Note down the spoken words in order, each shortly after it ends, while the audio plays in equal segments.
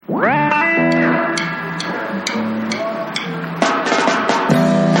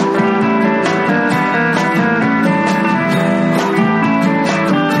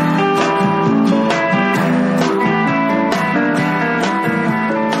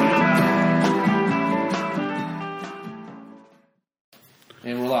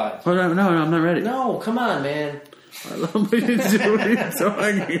Oh, no, I'm not ready. No, come on, man. I love what you're doing.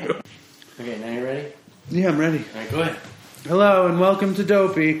 Okay, now you ready? Yeah, I'm ready. All right, go ahead. Hello, and welcome to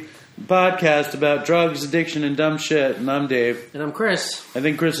Dopey, podcast about drugs, addiction, and dumb shit. And I'm Dave. And I'm Chris. I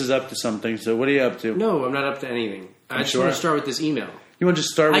think Chris is up to something, so what are you up to? No, I'm not up to anything. I just want to start with this email. You want to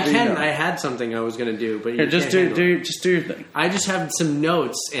just start with the email? I had something I was going to do, but Here, just do your thing. I just have some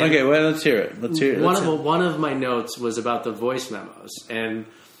notes. And okay, well, let's hear it. One of my notes was about the voice memos, and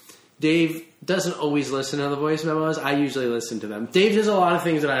Dave doesn't always listen to the voice memos. I usually listen to them. Dave does a lot of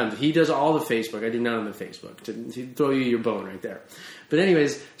things that I don't. He does all the Facebook. I do none of the Facebook. To throw you your bone right there. But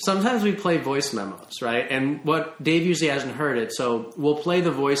anyways, sometimes we play voice memos, right? And what Dave usually hasn't heard it, so we'll play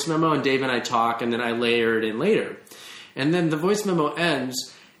the voice memo, and Dave and I talk, and then I layer it in later. And then the voice memo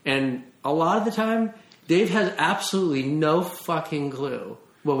ends, and a lot of the time, Dave has absolutely no fucking clue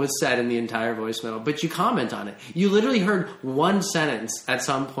what was said in the entire voice memo, but you comment on it. You literally heard one sentence at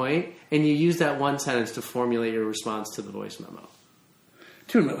some point, and you use that one sentence to formulate your response to the voice memo.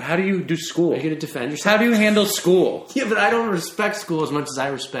 Dude, how do you do school? Are you going to defend yourself? How do you handle school? Yeah, but I don't respect school as much as I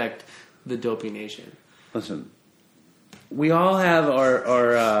respect the Dopey Nation. Listen, we all have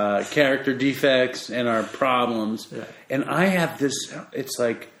our character defects and our problems, yeah. And I have this, it's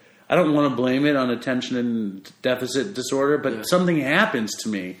like, I don't want to blame it on attention and deficit disorder, but something happens to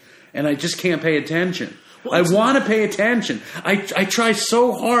me, and I just can't pay attention. Well, I want to pay attention. I try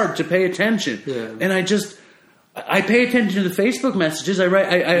so hard to pay attention, and I pay attention to the Facebook messages.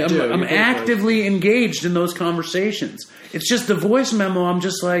 I'm actively engaged in those conversations. It's just the voice memo. I'm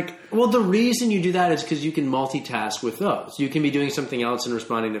just like, well, the reason you do that is because you can multitask with those. You can be doing something else and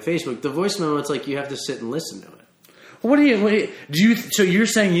responding to Facebook. The voice memo, it's like you have to sit and listen to it. What do you? So you're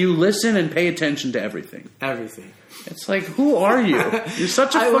saying you listen and pay attention to everything? Everything. It's like, who are you? You're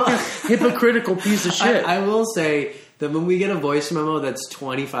such a fucking hypocritical piece of shit. I will say that when we get a voice memo that's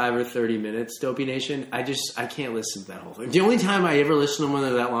 25 or 30 minutes, Dopey Nation, I can't listen to that whole thing. The only time I ever listen to one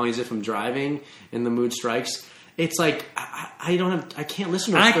that's that long is if I'm driving and the mood strikes. It's like I can't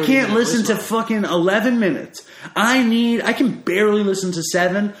listen to. I can't listen to fucking 11 minutes. I can barely listen to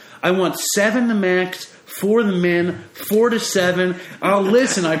 7. I want 7 to max. 4 the min, 4 to 7. I'll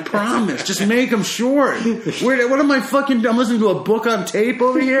listen, I promise. Just make them short. What am I fucking... I'm listening to a book on tape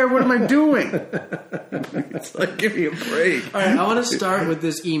over here? What am I doing? It's like, give me a break. All right, I want to start with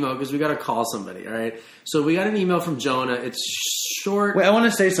this email because we got to call somebody, all right? So we got an email from Jonah. It's short... Wait, I want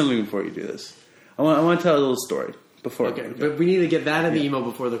to say something before you do this. I want to tell a little story before... Okay, but we need to get that in the email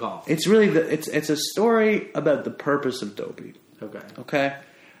before the call. It's really... It's a story about the purpose of Dopey. Okay?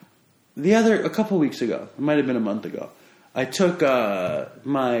 A couple weeks ago, it might have been a month ago, I took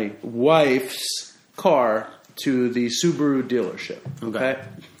my wife's car to the Subaru dealership. Okay?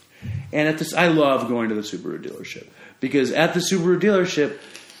 And I love going to the Subaru dealership because at the Subaru dealership,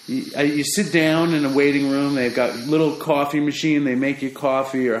 you sit down in a waiting room. They've got little coffee machine. They make you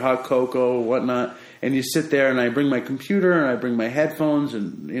coffee or hot cocoa or whatnot. And you sit there, and I bring my computer, and I bring my headphones,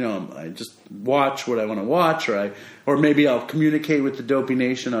 and I just watch what I want to watch, or maybe I'll communicate with the Dopey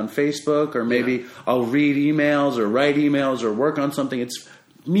Nation on Facebook, or maybe I'll read emails, or write emails, or work on something. It's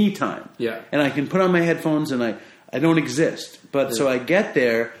me time, and I can put on my headphones, and I don't exist. But so I get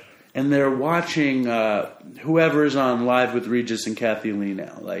there, and they're watching whoever's on Live with Regis and Kathy Lee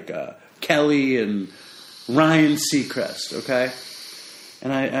now, like Kelly and Ryan Seacrest, okay.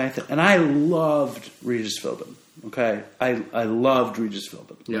 And I loved Regis Philbin. Okay, I loved Regis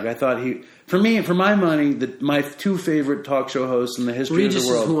Philbin. Like, I thought for my money, my 2 favorite talk show hosts in the history of the world.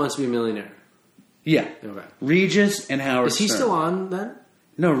 Regis is Who Wants to Be a Millionaire. Yeah. Okay. Regis and Howard Stern. Is he still on that?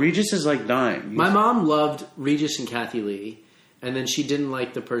 No, Regis is like dying. My mom loved Regis and Kathy Lee, and then she didn't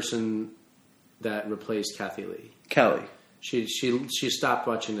like the person that replaced Kathy Lee. Kelly. She stopped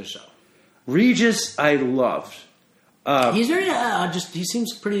watching the show. Regis, I loved. He's very he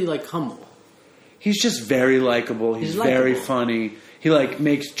seems pretty like humble. He's just very likable. He's very funny. He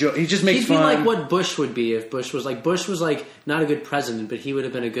makes jokes. He just makes fun. He'd be like what Bush would be if Bush was not a good president, but he would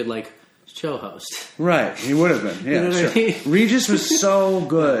have been a good like show host. Right, he would have been. Yeah, you know what I mean? Regis was so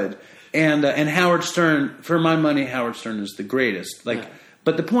good, and Howard Stern. For my money, Howard Stern is the greatest.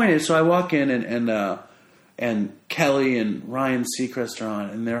 But the point is, so I walk in and Kelly and Ryan Seacrest are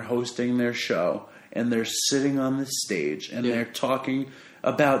on, and they're hosting their show. And they're sitting on the stage, and they're talking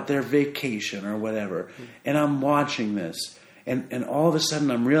about their vacation or whatever. And I'm watching this, and all of a sudden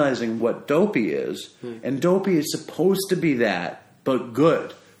I'm realizing what Dopey is. And Dopey is supposed to be that, but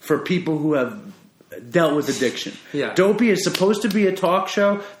good, for people who have dealt with addiction. Yeah. Dopey is supposed to be a talk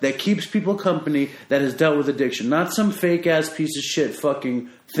show that keeps people company that has dealt with addiction, not some fake-ass piece of shit fucking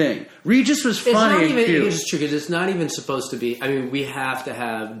thing. Regis was funny and cute. It's true, because it's not even supposed to be... I mean, we have to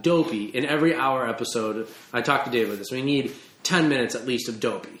have Dopey in every hour episode. I talked to Dave about this. We need 10 minutes at least of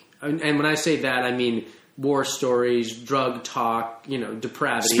Dopey. And when I say that, I mean... war stories, drug talk,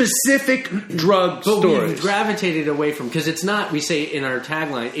 depravity. Specific drug stories. We've gravitated away from, because it's not, we say in our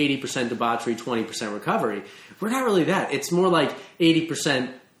tagline, 80% debauchery, 20% recovery. We're not really that. It's more like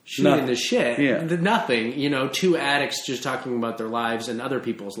 80% shooting the shit. Yeah. Nothing. 2 addicts just talking about their lives and other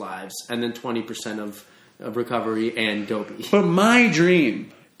people's lives. And then 20% of recovery and Dopey. But my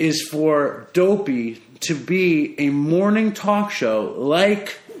dream is for Dopey to be a morning talk show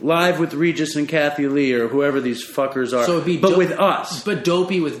like... Live with Regis and Kathy Lee or whoever these fuckers are. So it'd be with us. But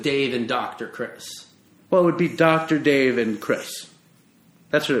Dopey with Dave and Dr. Chris. Well, it would be Dr. Dave and Chris.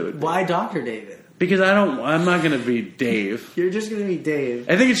 That's what it would be. Why Dr. David? Because I'm not going to be Dave. You're just going to be Dave.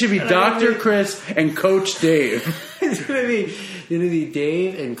 I think it should be Dr. Chris and Coach Dave. It's going to be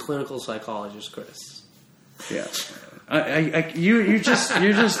Dave and clinical psychologist Chris. Yeah. You're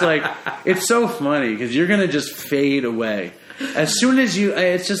just like, it's so funny because you're going to just fade away. As soon as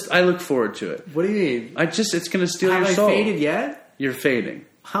I look forward to it. What do you mean? It's going to steal your soul. Have I faded yet? You're fading.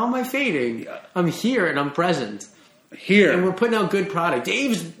 How am I fading? I'm here and I'm present. Here. And we're putting out good product.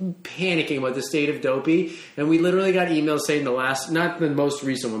 Dave's panicking about the state of Dopey, and we literally got emails saying not the most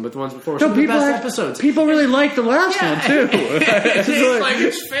recent one, but the ones before, some of the best episodes. People really like the last one, too. It's like,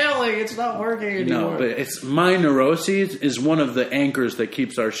 it's failing. It's not working anymore. No, but my neuroses is one of the anchors that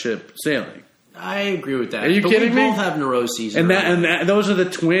keeps our ship sailing. I agree with that. Are you kidding me? We both have neuroses. And those are the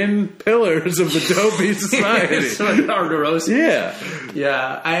twin pillars of the Dopey society. So our neuroses. Yeah.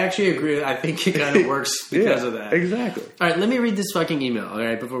 Yeah, I actually agree. I think it kind of works because of that. Exactly. All right, let me read this fucking email, all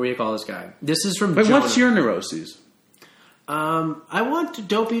right, before we call this guy. This is from But Jonah. what's your neuroses? I want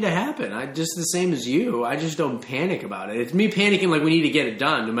Dopey to happen. I just the same as you. I just don't panic about it. It's me panicking like we need to get it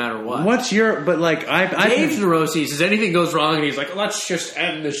done no matter what. Dave's neuroses is anything goes wrong and he's like, let's just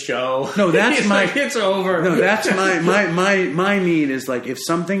end the show. No, that's it's over. No, that's my need is like if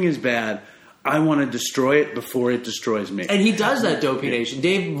something is bad, I want to destroy it before it destroys me. And he does that, Dopey Nation.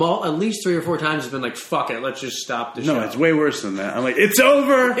 Dave, at least 3 or 4 times, has been like, fuck it, let's just stop the show. No, it's way worse than that. I'm like, it's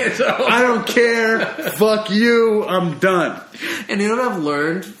over. I don't care. Fuck you. I'm done. And you know what I've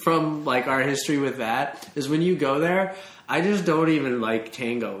learned from like our history with that is when you go there, I just don't even like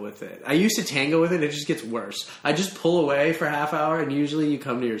tango with it. I used to tango with it. It just gets worse. I just pull away for a half hour and usually you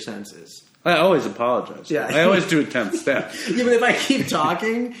come to your senses. I always apologize. Yeah. I always do a 10th step. Yeah, but if I keep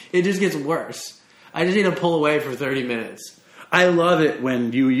talking, it just gets worse. I just need to pull away for 30 minutes. I love it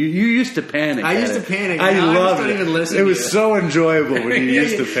when you used to panic. I used to panic. I love it. Don't even listen it was so enjoyable when you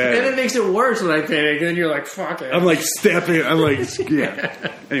used to panic. And it makes it worse when I panic. And then you're like, fuck it. I'm like stepping. I'm like,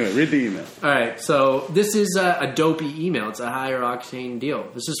 yeah. Anyway, read the email. All right. So this is a Dopey email. It's a higher octane deal.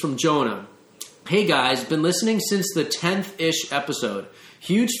 This is from Jonah. Hey guys, been listening since the 10th-ish episode.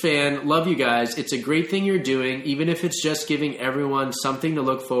 Huge fan, love you guys. It's a great thing you're doing, even if it's just giving everyone something to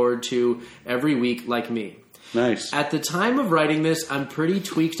look forward to every week like me. Nice. At the time of writing this, I'm pretty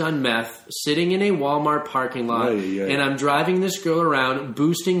tweaked on meth, sitting in a Walmart parking lot, and I'm driving this girl around,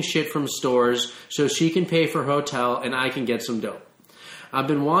 boosting shit from stores so she can pay for her hotel and I can get some dope. I've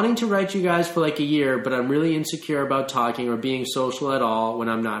been wanting to write you guys for like a year, but I'm really insecure about talking or being social at all when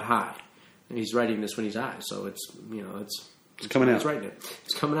I'm not high. And he's writing this when he's high, so it's coming out. He's writing it.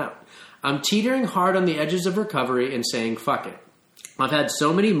 It's coming out. I'm teetering hard on the edges of recovery and saying, fuck it. I've had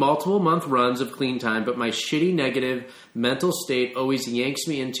so many multiple-month runs of clean time, but my shitty negative mental state always yanks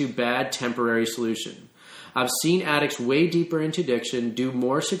me into bad temporary solution. I've seen addicts way deeper into addiction do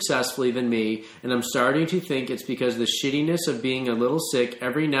more successfully than me, and I'm starting to think it's because the shittiness of being a little sick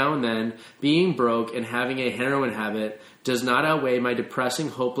every now and then, being broke, and having a heroin habit does not outweigh my depressing,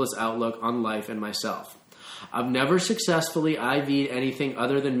 hopeless outlook on life and myself. I've never successfully IV'd anything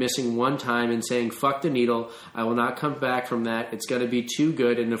other than missing one time and saying, fuck the needle, I will not come back from that, it's going to be too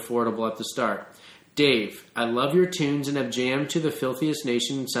good and affordable at the start. Dave, I love your tunes and have jammed to the Filthiest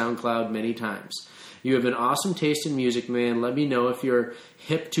Nation SoundCloud many times. You have an awesome taste in music, man. Let me know if you're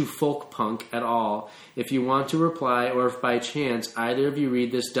hip to folk punk at all. If you want to reply or if by chance either of you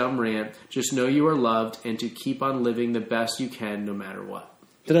read this dumb rant, just know you are loved and to keep on living the best you can no matter what.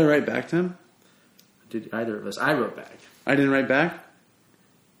 Did I write back to him? Did either of us? I wrote back. I didn't write back?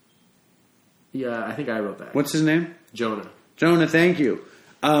 Yeah, I think I wrote back. What's his name? Jonah. Jonah, thank you.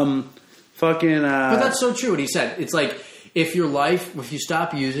 But that's so true what he said. It's like, if you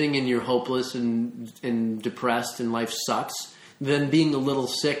stop using and you're hopeless and depressed and life sucks, then being a little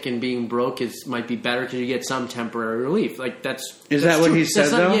sick and being broke might be better because you get some temporary relief. Like is that what true. he said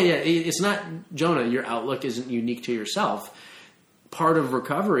though? Yeah. It's not, Jonah. Your outlook isn't unique to yourself. Part of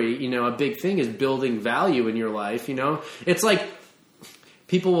recovery, a big thing is building value in your life. It's like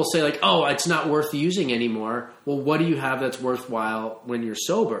people will say, like, "Oh, it's not worth using anymore." Well, what do you have that's worthwhile when you're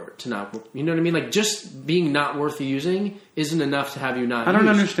sober to not? You know what I mean? Like, just being not worth using isn't enough to have you not. I don't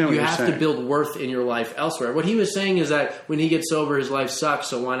understand what you're saying. You have to build worth in your life elsewhere. What he was saying is that when he gets sober, his life sucks.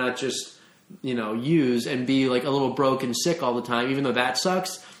 So why not just use and be like a little broke and sick all the time? Even though that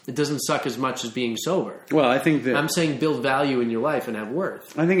sucks, it doesn't suck as much as being sober. Well, I think that I'm saying build value in your life and have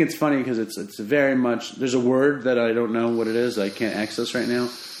worth. I think it's funny because it's very much. There's a word that I don't know what it is. I can't access right now,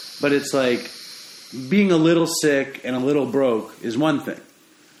 but it's like being a little sick and a little broke is one thing,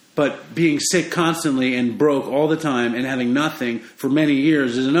 but being sick constantly and broke all the time and having nothing for many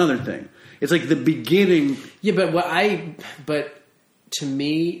years is another thing. It's like the beginning. Yeah, but to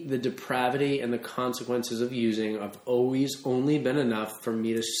me, the depravity and the consequences of using have always only been enough for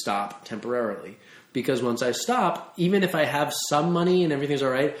me to stop temporarily. Because once I stop, even if I have some money and everything's all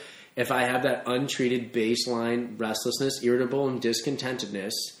right, if I have that untreated baseline restlessness, irritable, and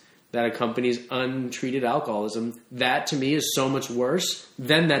discontentedness that accompanies untreated alcoholism, that to me is so much worse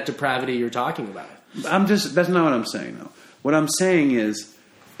than that depravity you're talking about. That's not what I'm saying, though. What I'm saying is,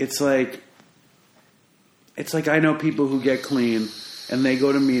 it's like I know people who get clean and they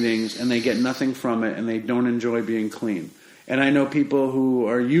go to meetings and they get nothing from it and they don't enjoy being clean. And I know people who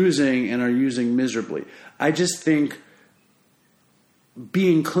are using and are using miserably. I just think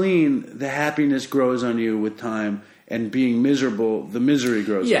being clean, the happiness grows on you with time, and being miserable, the misery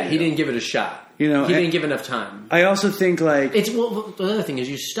grows on you. Yeah, he didn't give it a shot. He didn't give enough time. I also think the other thing is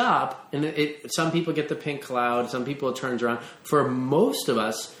you stop, and some people get the pink cloud, some people it turns around. For most of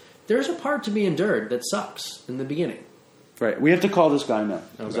us, there's a part to be endured that sucks in the beginning. Right. We have to call this guy now.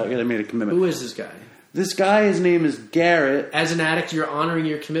 Okay. I made a commitment. Who is this guy? This guy, his name is Garrett. As an addict, you're honoring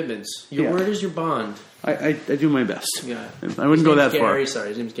your commitments. Your word is your bond. I do my best. Yeah. I wouldn't go that far. Sorry,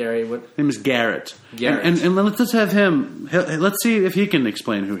 his name's Gary. What? His name is Garrett. Garrett. And let's have him. Let's see if he can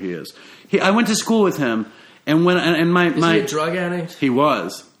explain who he is. I went to school with him, and is he a drug addict? He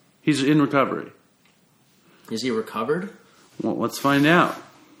was. He's in recovery. Is he recovered? Well, let's find out.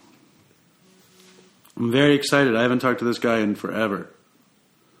 I'm very excited. I haven't talked to this guy in forever.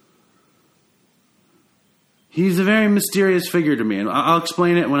 He's a very mysterious figure to me, and I'll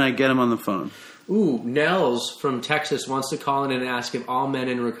explain it when I get him on the phone. Ooh, Nels from Texas wants to call in and ask if all men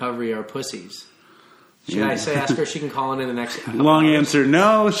in recovery are pussies. Should I ask her if she can call in the next hour? Long answer,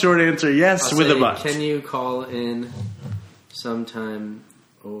 no. Short answer, yes, with a but. Can you call in sometime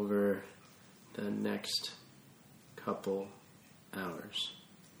over the next couple hours?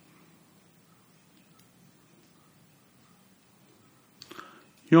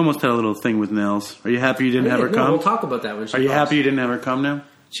 You almost had a little thing with Nels. Are you happy you didn't have her come? We'll talk about that when she Are you calls. happy you didn't have her come now?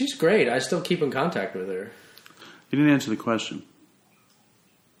 She's great. I still keep in contact with her. You didn't answer the question.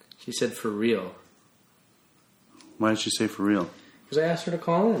 She said for real. Why did she say for real? Because I asked her to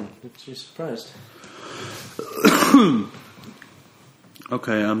call in. She's surprised.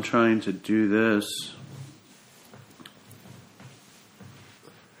 Okay, I'm trying to do this.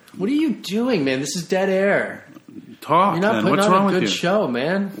 What are you doing, man? This is dead air. Talk. You're not then. putting What's on wrong a good with you? show,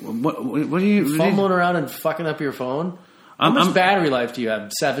 man. What are you fumbling around and fucking up your phone? How much battery life do you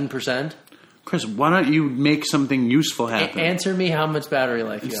have? 7%? Chris, why don't you make something useful happen? Answer me how much battery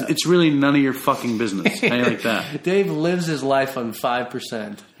life you have. It's really none of your fucking business. How you like that? Dave lives his life on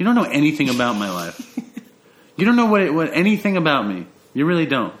 5%. You don't know anything about my life. You don't know what anything about me. You really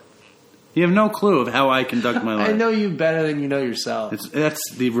don't. You have no clue of how I conduct my life. I know you better than you know yourself. That's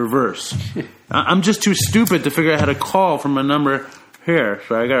the reverse. I'm just too stupid to figure out how to call from a number here,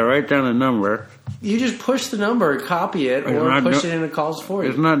 so I got to write down a number. You just push the number, copy it, or push it in and it calls for you.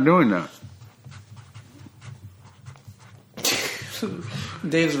 It's not doing that.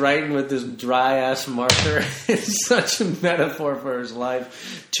 Dave's writing with this dry-ass marker. It's such a metaphor for his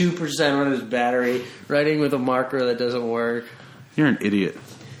life. 2% on his battery. Writing with a marker that doesn't work. You're an idiot.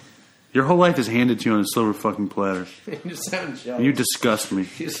 Your whole life is handed to you on a silver fucking platter. You sound jealous. You disgust me.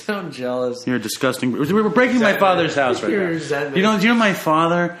 You sound jealous. You're disgusting. We were breaking my father's house right now. You know my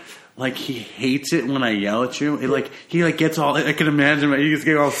father, like, he hates it when I yell at you. He gets all, I can imagine, he gets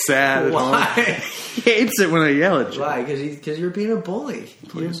all sad. Why? He hates it when I yell at you. Why? Because you're being a bully.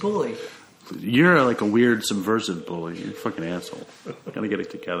 You're a bully. You're like a weird subversive bully. You're a fucking asshole. Gotta get it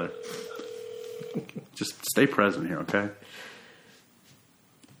together. Just stay present here, okay?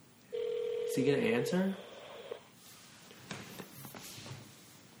 Is he going to answer?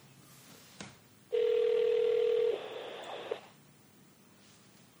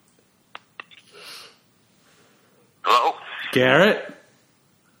 Garrett?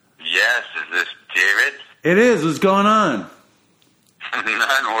 Yes, is this David? It is. What's going on?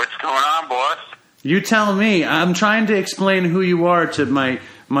 None. What's going on, boss? You tell me. I'm trying to explain who you are to my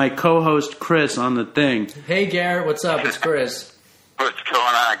co-host Chris on the thing. Hey, Garrett. What's up? It's Chris. What's going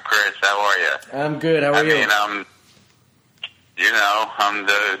on, Chris? How are you? I'm good. How are you? I'm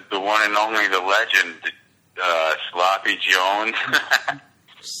the one and only, the legend, Sloppy Jones.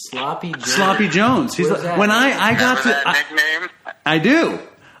 Sloppy Jones. Sloppy Jones. He's like, when I got to that nickname? I do.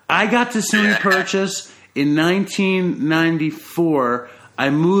 I got to SUNY Purchase in 1994. I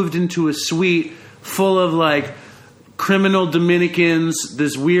moved into a suite full of like criminal Dominicans,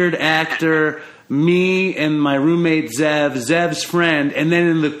 this weird actor, me and my roommate Zev's friend, and then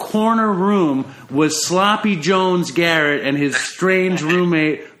in the corner room was Sloppy Jones Garrett and his strange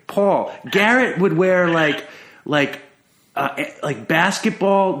roommate Paul. Garrett would wear like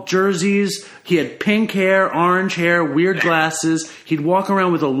basketball jerseys. He had pink hair, orange hair, weird glasses. He'd walk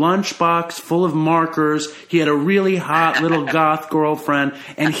around with a lunchbox full of markers. He had a really hot little goth girlfriend,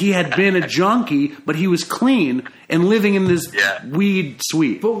 and he had been a junkie, but he was clean and living in this weed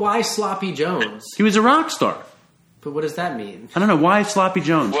suite. But why Sloppy Jones? He was a rock star. But what does that mean? I don't know. Why Sloppy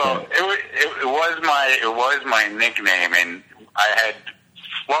Jones? Well, it was my nickname, and I had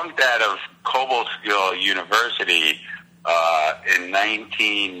flunked out of Cobleskill University in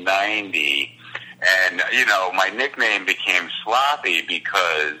 1990, and my nickname became Sloppy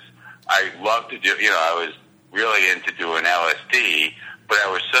because I loved to do. I was really into doing LSD, but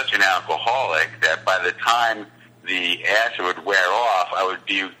I was such an alcoholic that by the time the acid would wear off, I would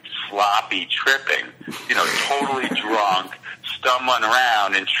be sloppy tripping. Totally drunk, stumbling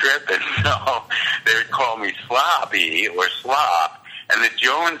around and tripping. So they would call me Sloppy or Slop. And the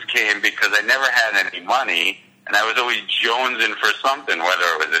Jones came because I never had any money, and I was always jonesing for something,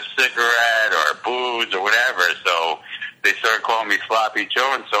 whether it was a cigarette or booze or whatever. So they started calling me Sloppy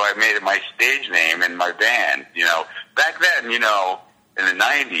Jones, so I made it my stage name in my band. Back then, in the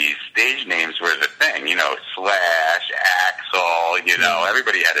 90s, stage names were the thing. Slash, Axel,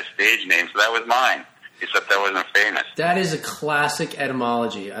 everybody had a stage name, so that was mine. Except I wasn't famous. That is a classic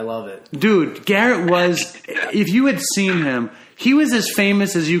etymology. I love it. Dude, Garrett was, if you had seen him, he was as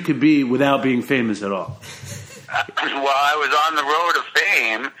famous as you could be without being famous at all. Well, I was on the road to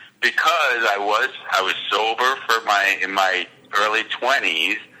fame because I was sober in my early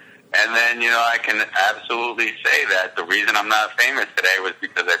 20s. And then, I can absolutely say that the reason I'm not famous today was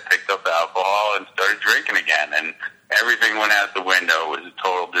because I picked up alcohol and started drinking again. And everything went out the window. It was a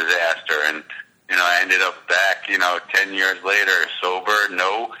total disaster. And I ended up back, 10 years later, sober,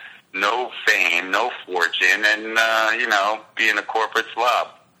 no fame, no fortune, and, being a corporate slob.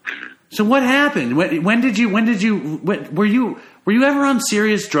 So what happened? Were you ever on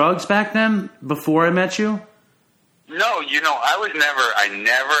serious drugs back then, before I met you? No,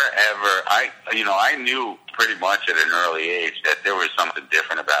 I knew pretty much at an early age that there was something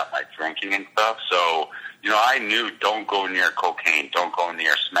different about my drinking and stuff, so... I knew don't go near cocaine, don't go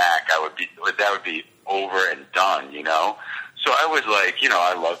near smack. That would be over and done, So I was like,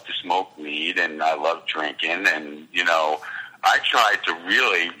 I love to smoke weed and I love drinking, and I tried to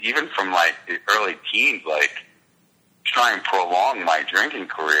really, even from like the early teens, like try and prolong my drinking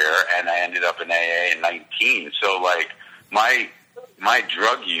career, and I ended up in AA in 19. So like my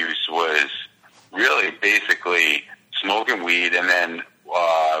drug use was really basically smoking weed and then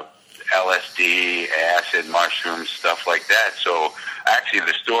LSD, acid, mushrooms, stuff like that. So actually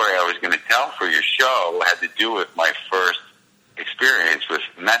the story I was going to tell for your show had to do with my first experience with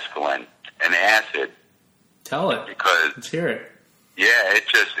mescaline and acid. Tell it. Because let's hear it. Yeah, it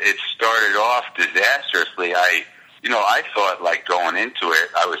started off disastrously. I thought like going into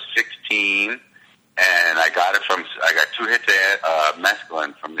it, I was 16 and I got 2 hits of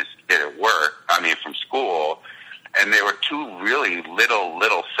mescaline from this kid at work, from school. And they were 2 really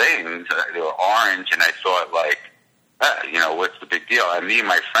little things. They were orange, and I thought, like, what's the big deal? And me and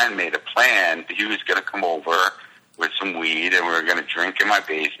my friend made a plan. He was going to come over with some weed, and we were going to drink in my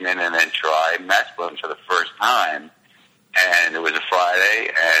basement and then try mescaline for the first time. And it was a Friday,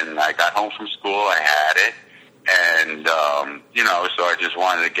 and I got home from school. I had it, and, so I just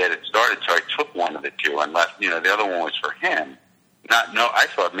wanted to get it started. So I took one of the 2 and left, the other one was for him. I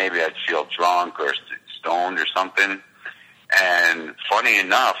thought maybe I'd feel drunk or stoned or something, and funny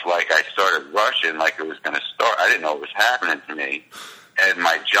enough, like I started rushing like it was going to start. I didn't know what was happening to me, and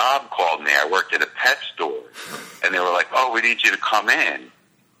my job called me. I worked at a pet store, and they were like, "Oh, we need you to come in."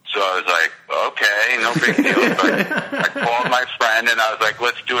 So I was like, "Okay, no big deal." So I called my friend, and I was like,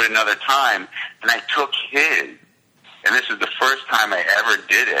 "Let's do it another time." And I took his, and this is the first time I ever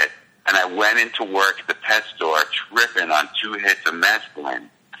did it. and I went into work at the pet store tripping on 2 hits of mescaline,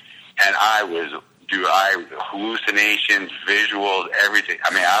 and hallucinations, visuals, everything.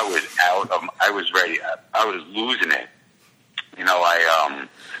 I mean, I was ready. I was losing it.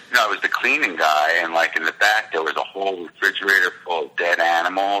 I was the cleaning guy, and like in the back there was a whole refrigerator full of dead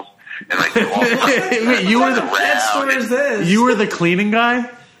animals, and like they all you were the what store is this? You were the cleaning guy.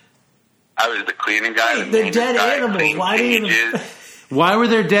 I was the cleaning guy. The dead animals. Why were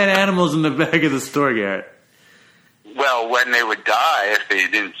there dead animals in the back of the store, Garrett? Well, when they would die, if they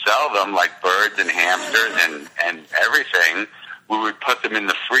didn't sell them, like birds and hamsters and everything, we would put them in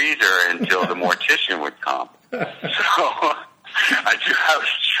the freezer until the mortician would come. So I was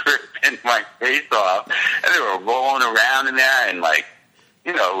tripping my face off, and they were rolling around in there, and like,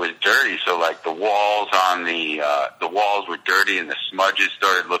 it was dirty. So like the walls on the walls were dirty, and the smudges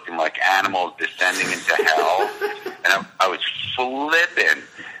started looking like animals descending into hell, and I was flipping.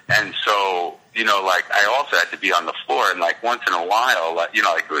 And so, like I also had to be on the floor, and like once in a while, like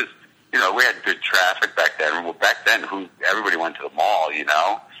it was, we had good traffic back then. Well, back then, everybody went to the mall,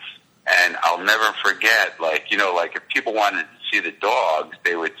 and I'll never forget, like if people wanted to see the dogs,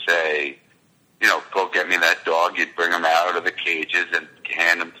 they would say, go get me that dog. You'd bring them out of the cages and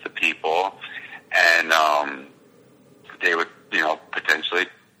hand them to people, and they would, potentially,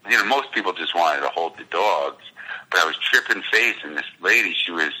 most people just wanted to hold the dogs, but I was tripping face, and this lady,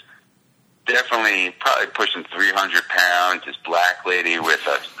 she was definitely probably pushing 300 pounds, this black lady with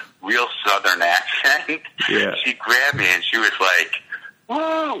a real southern accent. Yeah. She grabbed me, and she was like,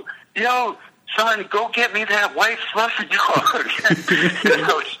 whoa, son, go get me that white fluffy dog. And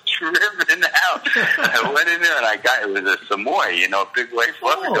I was tripping out. I went in there, and it was a Samoy, a big white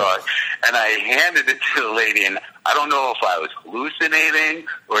fluffy dog. And I handed it to the lady, and I don't know if I was hallucinating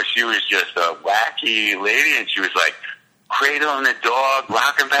or she was just a wacky lady, and she was like cradling the dog,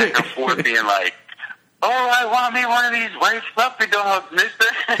 rocking back and forth, being like, oh, I want me one of these white fluffy dogs, mister.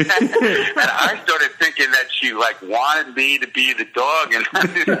 And I started thinking that she, like, wanted me to be the dog, and I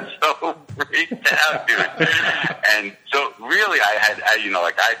was so freaked out, dude. And so, really,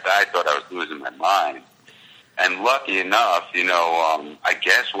 I thought I was losing my mind. And lucky enough, I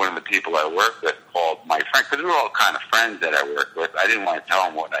guess one of the people I worked with called my friend, because we were all kind of friends that I worked with. I didn't want to tell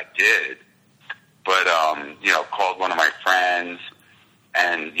him what I did, but, called one of my friends.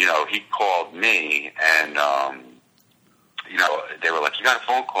 And, he called me, and, they were like, you got a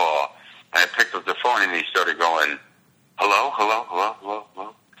phone call. And I picked up the phone, and he started going, hello.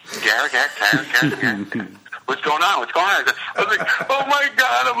 Garrett. What's going on? I was like, oh, my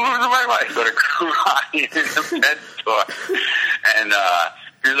God, I'm losing my mind. I started crying in the pet store. And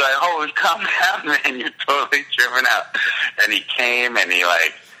he was like, oh, calm down, man. You're totally tripping out. And he came, and he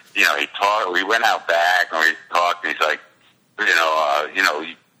talked. We went out back, and we talked, and he's like,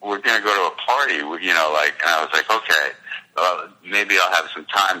 we're going to go to a party, and I was like, okay, maybe I'll have some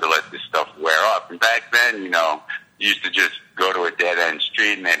time to let this stuff wear off. And back then, you used to just go to a dead-end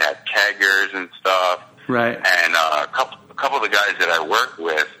street, and they'd have keggers and stuff. Right. And a couple of the guys that I worked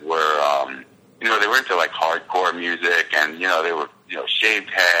with were, they were into, like, hardcore music, and, they were,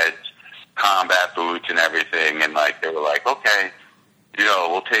 shaved heads, combat boots and everything, and, like, they were like, okay,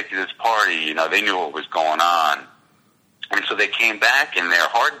 we'll take you to this party. They knew what was going on. And so they came back in their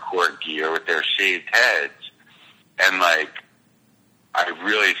hardcore gear with their shaved heads. And, like, I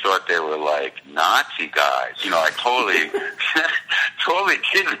really thought they were, like, Nazi guys. I totally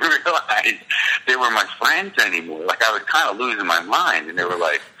didn't realize they were my friends anymore. Like, I was kind of losing my mind. And they were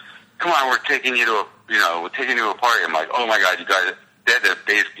like, come on, we're taking you to a party. I'm like, oh, my God, you guys, they had to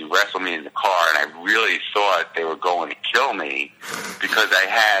basically wrestle me in the car. And I really thought they were going to kill me because I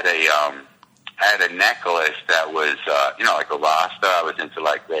had a necklace that was, like a Rasta. I was into,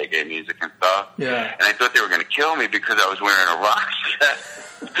 like, reggae music and stuff. Yeah. And I thought they were going to kill me because I was wearing a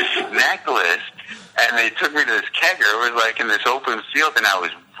Rasta necklace. And they took me to this kegger. It was, like, in this open field, and I was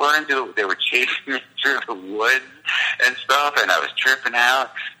running they were chasing me through the woods and stuff, and I was tripping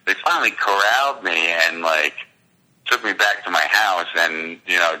out. They finally corralled me and, like, took me back to my house. And,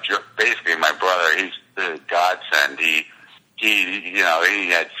 basically my brother, he's the godsend. He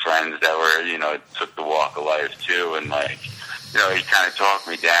had friends that were, took the walk of life too, and like, he kind of talked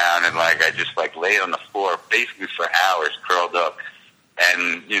me down, and like, I just like laid on the floor basically for hours, curled up,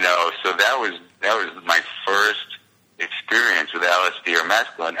 and so that was my first experience with LSD or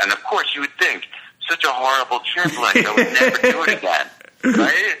mescaline, and of course you would think such a horrible trip, like I would never do it again,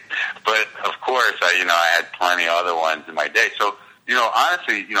 right? But of course, I had plenty of other ones in my day, so.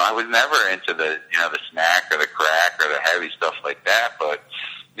 Honestly, I was never into the snack or the crack or the heavy stuff like that. But,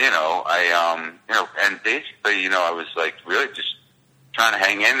 and basically, I was like really just trying to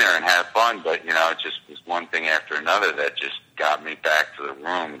hang in there and have fun, but it just was one thing after another that just got me back to the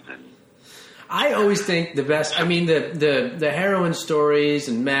rooms. And I always think the best. I mean, the heroin stories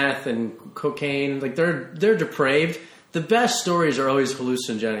and meth and cocaine, like they're depraved. The best stories are always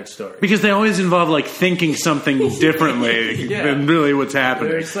hallucinogenic stories because they always involve like thinking something differently than really what's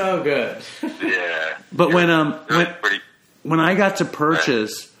happening. They're so good. Yeah, but when I got to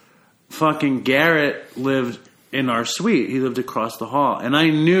purchase, fucking Garrett lived in our suite. He lived across the hall, and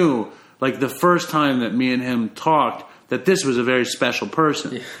I knew like the first time that me and him talked that this was a very special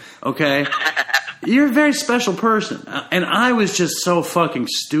person. Yeah. Okay. You're a very special person. And I was just so fucking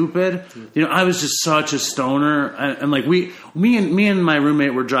stupid. I was just such a stoner. And like me and my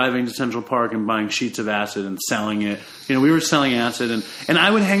roommate were driving to Central Park and buying sheets of acid and selling it. We were selling acid and I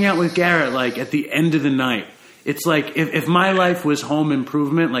would hang out with Garrett like at the end of the night. It's like if my life was Home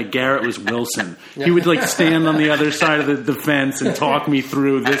Improvement, like Garrett was Wilson. He would like stand on the other side of the fence and talk me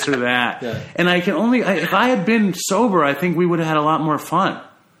through this or that. Yeah. And I can only, if I had been sober, I think we would have had a lot more fun.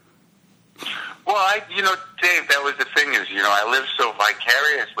 Well, Dave, that was the thing is, I lived so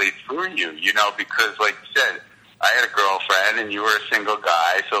vicariously through you, because like you said, I had a girlfriend and you were a single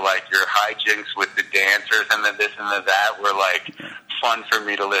guy. So like your hijinks with the dancers and the this and the that were like fun for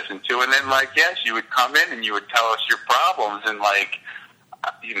me to listen to. And then like, yes, you would come in and you would tell us your problems and like,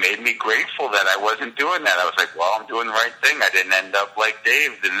 you made me grateful that I wasn't doing that. I was like, well, I'm doing the right thing. I didn't end up like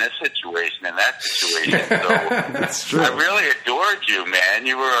Dave in this situation and that situation. So that's true. I really adored you, man.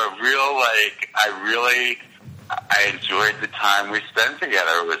 You were a real, I enjoyed the time we spent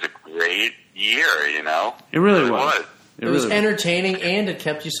together. It was a great year, It really was. It was entertaining and it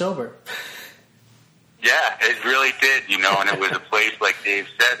kept you sober. Yeah, it really did, and it was a place, like Dave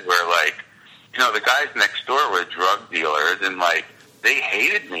said, where like, the guys next door were drug dealers and like, they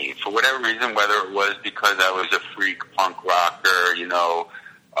hated me for whatever reason, whether it was because I was a freak punk rocker,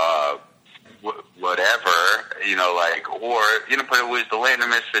 whatever, but it was the land of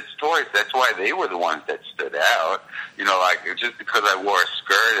misfits toys. That's why they were the ones that stood out. Just because I wore a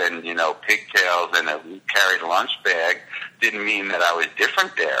skirt and, pigtails and carried a lunch bag didn't mean that I was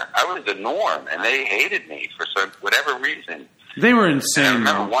different there. I was the norm, and they hated me for whatever reason. They were insane. And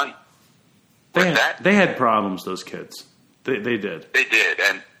I remember one. They had problems, those kids. They did. They did,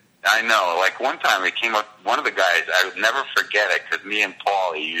 and I know. Like one time, it came up. One of the guys, I would never forget it because me and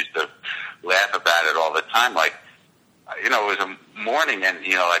Paul, he used to laugh about it all the time. Like, it was a morning, and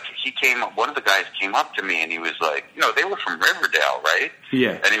he came. One of the guys came up to me, and he was like, they were from Riverdale, right?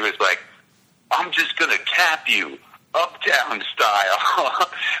 Yeah. And he was like, "I'm just gonna cap you, uptown style,"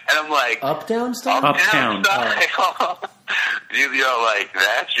 and I'm like, "Uptown style? Uptown style." Like,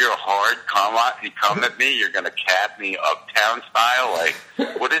 that's your hard come at me, you're going to cap me uptown style? Like,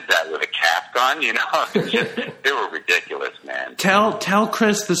 what is that, with a cap gun? They were ridiculous, man. Tell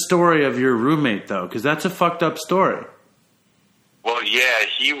Chris the story of your roommate, though, because that's a fucked up story. Well, yeah,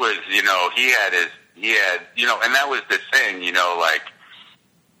 he was, and that was the thing,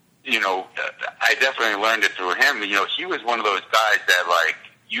 I definitely learned it through him. He was one of those guys that, like,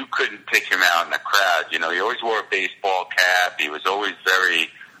 you couldn't pick him out in the crowd. He always wore a baseball cap. He was always very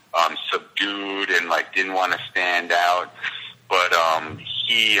subdued and like didn't want to stand out. But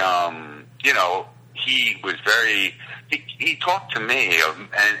he was very. He talked to me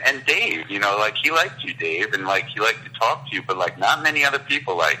and Dave. Like he liked you, Dave, and like he liked to talk to you. But like not many other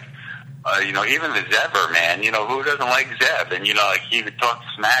people. Like even the Zever, man. Who doesn't like Zev? And like he would talk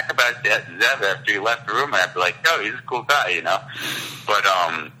smack about that Zev after he left the room. And I'd be like, "Yo, he's a cool guy," But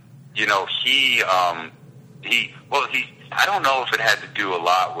I don't know if it had to do a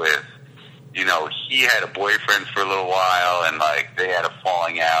lot with, he had a boyfriend for a little while and like they had a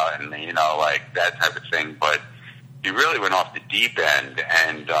falling out and like that type of thing. But he really went off the deep end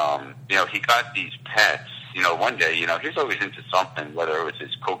and he got these pets. One day, he was always into something, whether it was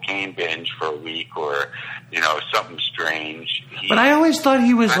his cocaine binge for a week or, something strange. But I always thought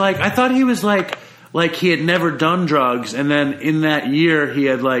he was like he had never done drugs, and then in that year he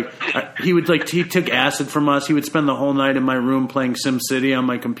had he took acid from us. He would spend the whole night in my room playing SimCity on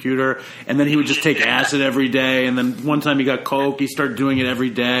my computer, and then he would just take acid every day. And then one time he got coke. He started doing it every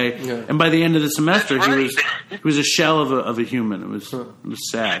day, and by the end of the semester he was a shell of a human. It was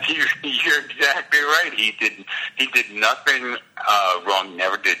sad. You're exactly right. He did nothing wrong.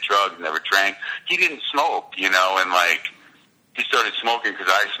 Never did drugs. Never drank. He didn't smoke. And like. He started smoking because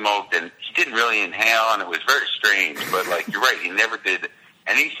I smoked, and he didn't really inhale, and it was very strange. But, like, you're right, he never did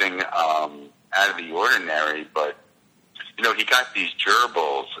anything out of the ordinary. But, he got these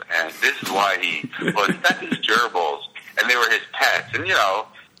gerbils, and this is why he got these gerbils, and they were his pets. And,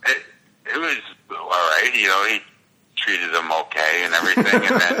 it was all right. He treated him okay and everything.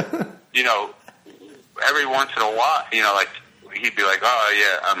 And then, you know, every once in a while, you know, like, he'd be like, oh,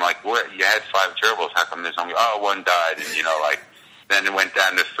 yeah. I'm like, what? You had 5 gerbils. How come there's only, one died? And, you know, like, then it went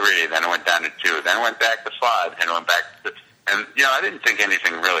down to 3. Then it went down to 2. Then it went back to 5. Then it went back to, and, you know, I didn't think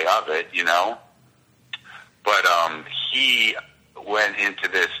anything really of it, you know. But he went into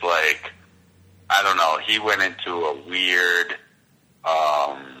this, like, I don't know, he went into a weird,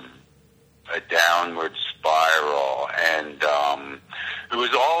 a downward spiral, and it was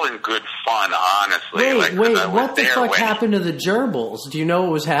all in good fun, honestly. Wait, what the fuck happened to the gerbils? Do you know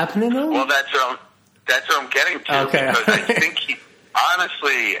what was happening though? Well, that's what I'm getting to, because I think he,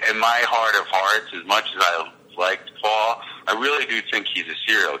 honestly, in my heart of hearts, as much as I liked Paul, I really do think he's a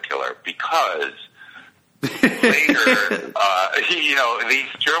serial killer, because later, you know, these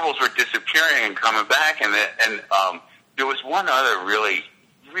gerbils were disappearing and coming back, and there was one other really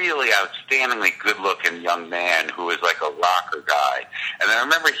outstandingly good-looking young man who was like a rocker guy, and I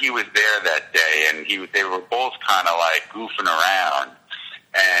remember he was there that day, and they were both kind of like goofing around,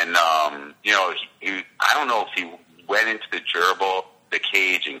 and you know, I don't know if he went into the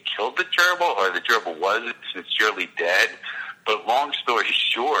cage and killed the gerbil, or the gerbil was sincerely dead, but long story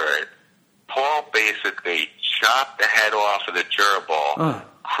short, Paul basically chopped the head off of the gerbil,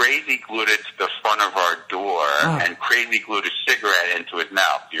 crazy glued it to the front of our door, and crazy glued a cigarette into his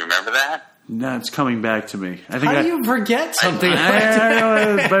mouth. Do you remember that? No, it's coming back to me. I think How do you forget something?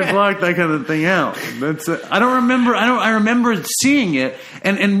 I blocked that kind of thing out. I don't remember. I remember seeing it,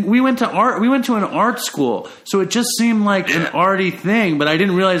 and we went to art. We went to an art school, so it just seemed like an arty thing. But I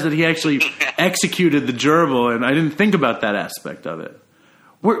didn't realize that he actually executed the gerbil, and I didn't think about that aspect of it.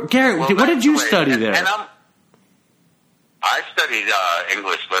 Garrett, what did you study there? I studied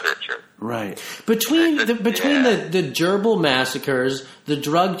English literature. Right. Between the gerbil massacres, the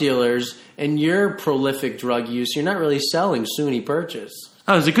drug dealers, and your prolific drug use, you're not really selling SUNY Purchase.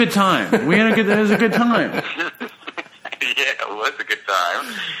 Oh, it was a good time. It was a good time. Yeah, it was a good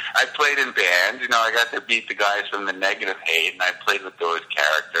time. I played in bands. You know, I got to beat the guys from the Negative Hate, and I played with those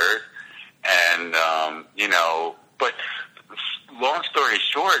characters. And, you know, but long story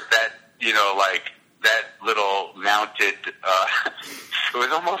short, that, you know, like, that little mounted, it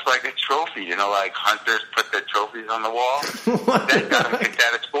was almost like a trophy, you know, like hunters put their trophies on the wall. That got him kicked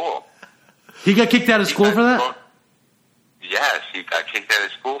out of school. He got kicked out of school for that? Yes, he got kicked out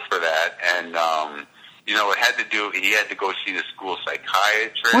of school for that. And, you know, he had to go see the school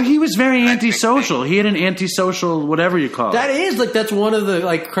psychiatrist. Well, he was very antisocial. He had an antisocial, whatever you call it. That is, like, that's one of the,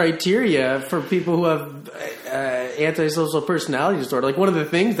 like, criteria for people who have antisocial personality disorder. Like, one of the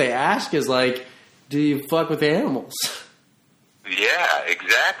things they ask is, like, do you fuck with animals? Yeah,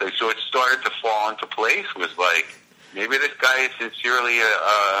 exactly. So it started to fall into place. Was like, maybe this guy is sincerely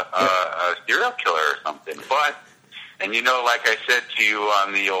a serial killer or something. But, and you know, like I said to you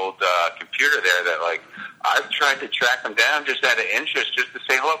on the old computer there, that like I've tried to track him down just out of interest, just to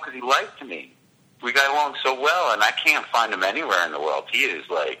say hello, because he liked me. We got along so well, and I can't find him anywhere in the world. He is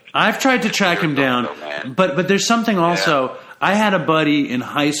like... I've tried to track him down, but there's something also... Yeah. I had a buddy in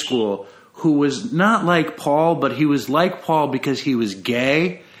high school who was not like Paul, but he was like Paul because he was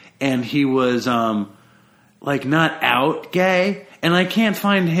gay, and he was like not out gay, and I can't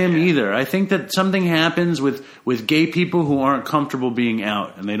find him either. I think that something happens with gay people who aren't comfortable being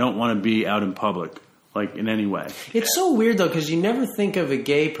out, and they don't want to be out in public, like in any way. It's so weird though, because you never think of a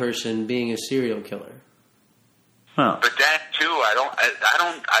gay person being a serial killer. Huh. But that too,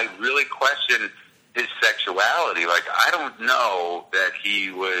 I really question his sexuality. Like, I don't know that he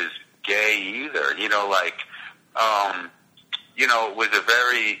was gay either, you know, like, you know, it was a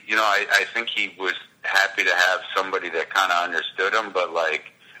very, you know, I think he was happy to have somebody that kind of understood him, but like,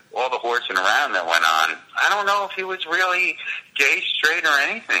 all the horsing around that went on, I don't know if he was really gay, straight, or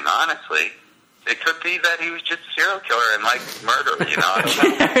anything, honestly. It could be that he was just a serial killer and liked murder, you know? I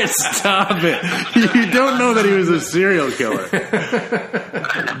don't know. Stop it. You don't know that he was a serial killer.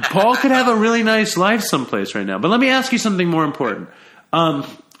 Paul could have a really nice life someplace right now. But let me ask you something more important.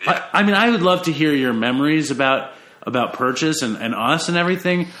 I mean, I would love to hear your memories about Purchase and us and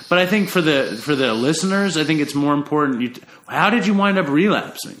everything. But I think for the listeners, I think it's more important. How did you wind up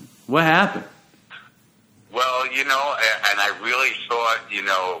relapsing? What happened? Well, you know, and I really thought, you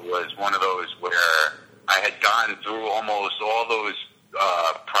know, it was one of those where I had gone through almost all those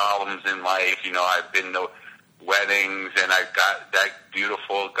problems in life. You know, I've been to weddings, and I got that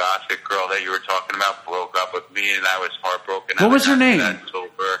beautiful gothic girl that you were talking about broke up with me, and I was heartbroken. What was her name?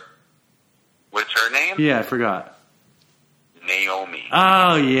 What's her name? Yeah, I forgot. Naomi.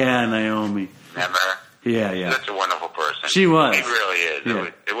 Oh, yeah, Naomi. Remember? Yeah. Such a wonderful person. She was. She really is. Yeah.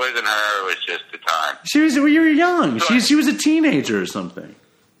 It wasn't her. It was just the time. You were young. She was a teenager or something.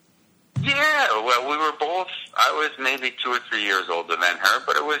 Yeah, well, we were both. I was maybe 2 or 3 years older than her,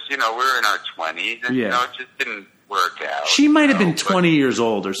 but it was, we were in our 20s, and it just didn't work out. She might have been 20 years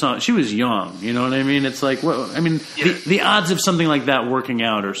old or something. She was young. You know what I mean? It's like, the odds of something like that working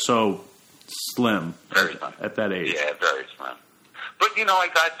out are so slim at that age. Yeah, very slim. But I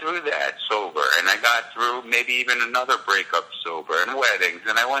got through that sober, and I got through maybe even another breakup sober, and weddings,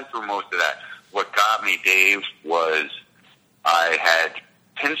 and I went through most of that. What got me, Dave, was I had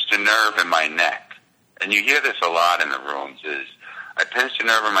pinched a nerve in my neck, and you hear this a lot in the rooms, is I pinched a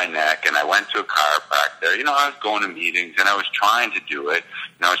nerve in my neck, and I went to a chiropractor. I was going to meetings, and I was trying to do it,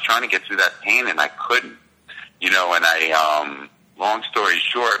 and I was trying to get through that pain, and I couldn't. And I, long story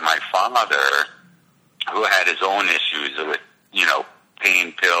short, my father, who had his own issues with,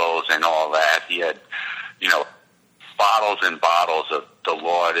 pain pills and all that, he had, bottles and bottles of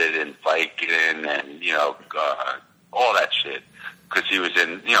Dilaudid and Vicodin and, all that shit. Because he was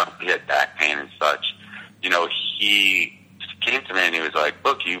in, he had back pain and such. He came to me and he was like,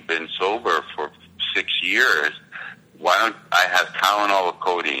 look, you've been sober for 6 years. Why don't I have Tylenol with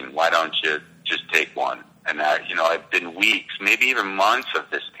codeine? Why don't you just take one? And I've been weeks, maybe even months of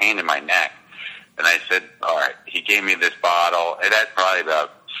this pain in my neck. And I said, all right. He gave me this bottle. It had probably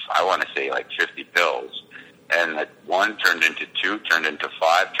about, I want to say, like 50 pills. And 1 turned into 2, turned into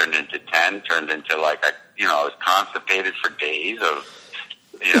 5, turned into 10, turned into I was constipated for days of,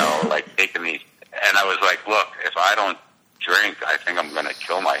 taking these. And I was like, look, if I don't drink, I think I'm going to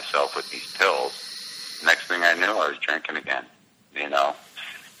kill myself with these pills. Next thing I knew, I was drinking again, And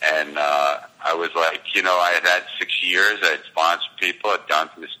I was like, I had 6 years. I had sponsored people. I'd gone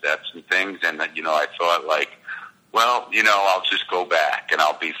through the steps and things. And, I thought well, I'll just go back and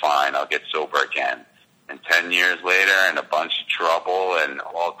I'll be fine. I'll get sober again. And 10 years later, and a bunch of trouble and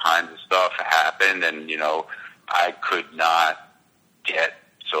all kinds of stuff happened. And, I could not get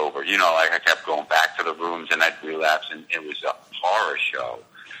sober. I kept going back to the rooms and I'd relapse. And it was a horror show.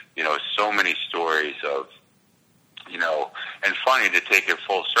 So many stories of, and funny to take it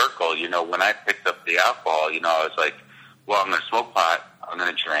full circle, when I picked up the alcohol, I was like, well, I'm going to smoke pot, I'm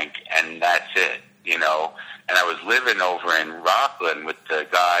going to drink, and that's it, And I was living over in Rockland with the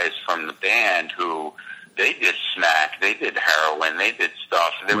guys from the band who, they did smack, they did heroin, they did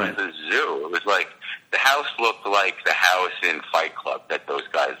stuff. There was a zoo. It was like, the house looked like the house in Fight Club that those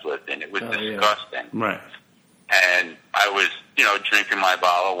guys lived in. It was disgusting. Yeah. Right. And I was, drinking my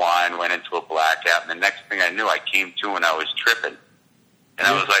bottle of wine, went into a blackout, and the next thing I knew, I came to and I was tripping. And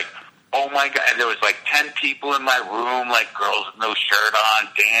I was like, oh my God. And there was 10 people in my room, girls with no shirt on,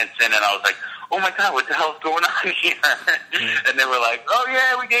 dancing. And I was like, oh my God, what the hell's going on here? And they were like, oh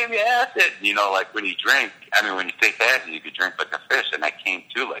yeah, we gave you acid. When you drink, when you take acid, you could drink like a fish. And I came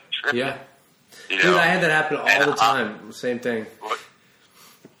to tripping. Yeah. Dude, I had that happen all the time. Same thing.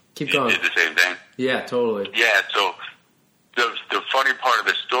 Keep going. You did the same thing? Yeah, totally. Yeah, so the funny part of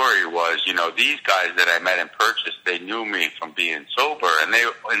the story was, these guys that I met in Purchase, they knew me from being sober. And they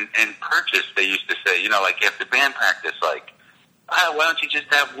in Purchase, they used to say, after band practice, why don't you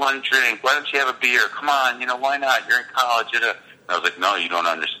just have one drink? Why don't you have a beer? Come on, why not? You're in college. And I was like, no, you don't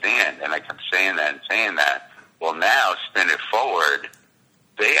understand. And I kept saying that and saying that. Well, now, spin it forward,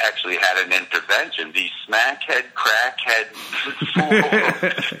 they actually had an intervention. These smackhead, crackhead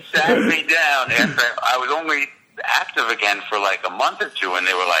fools sat me down after I was only active again for a month or two, and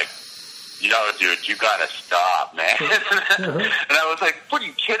they were like, dude, you gotta stop, man. And I was like, what, are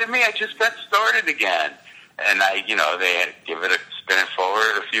you kidding me? I just got started again. And they had give it a spin it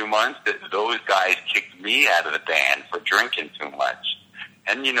forward a few months. Those guys kicked me out of the band for drinking too much.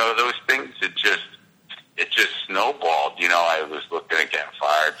 And, those things, it just snowballed. I was looking at getting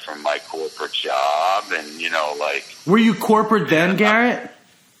fired from my corporate job and, Were you corporate then, Garrett?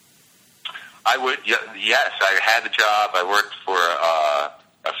 I would, yes. I had a job. I worked for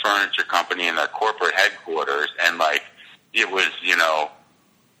a furniture company in their corporate headquarters, and, it was,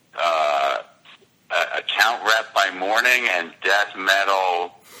 account rep by morning and death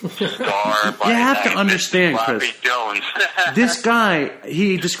metal star by You have night. to understand, Chris. This guy,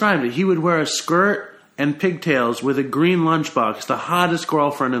 he described it. He would wear a skirt and pigtails with a green lunchbox, the hottest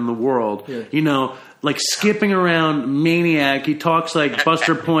girlfriend in the world. Yeah. Skipping around, maniac. He talks like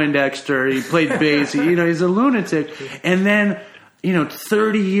Buster Poindexter. He played bass. He's a lunatic. And then,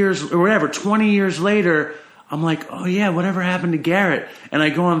 30 years or whatever, 20 years later, I'm like, oh yeah, whatever happened to Garrett? And I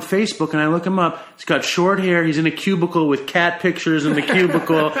go on Facebook and I look him up. He's got short hair. He's in a cubicle with cat pictures in the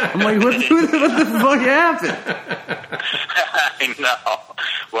cubicle. I'm like, what the fuck happened? I know.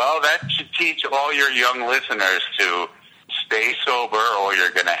 Well, that should teach all your young listeners to stay sober, or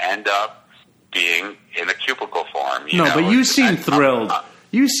you're going to end up being in a cubicle form. But you seem thrilled.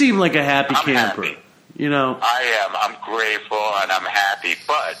 You seem like a happy camper. Happy. You know, I am. I'm grateful and I'm happy.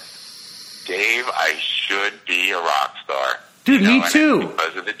 But Dave, I should be a rock star. Dude, me too.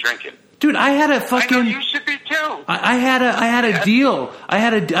 Because of the drinking. Dude, I had a fucking. I know you should be too. I had a deal.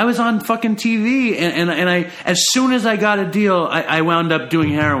 I was on fucking TV, and I as soon as I got a deal, I wound up doing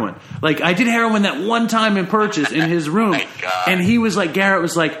heroin. Like I did heroin that one time in Purchase in his room, my God. And he was like, Garrett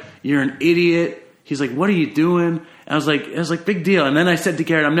was like, "You're an idiot." He's like, "What are you doing?" And I was like, "Big deal." And then I said to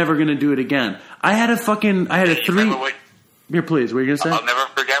Garrett, "I'm never going to do it again." I had a 3. Here, please. What are you going to say? I'll never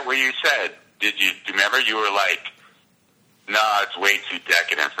forget what you said. Do you remember? You were like, "No, it's way too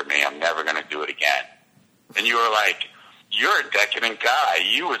decadent for me. I'm never going to do it again." And you were like, "You're a decadent guy.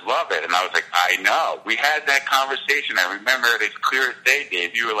 You would love it." And I was like, "I know." We had that conversation. I remember it as clear as day,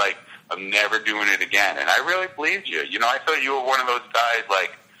 Dave. You were like, "I'm never doing it again." And I really believed you. You know, I thought you were one of those guys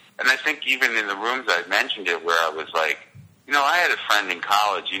like, and I think even in the rooms I mentioned it where I was like, you know, I had a friend in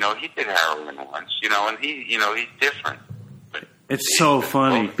college, you know, he did heroin once, you know, and he, you know, he's different. But it's so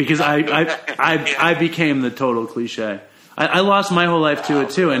funny because I became the total cliche. I lost my whole life to it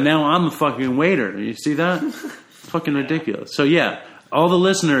too, and now I'm a fucking waiter. You see that? It's fucking ridiculous. So yeah, all the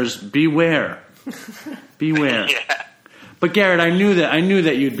listeners, beware. Beware. Yeah. But Garrett, I knew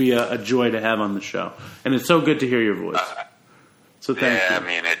that you'd be a joy to have on the show, and it's so good to hear your voice. So thank you. I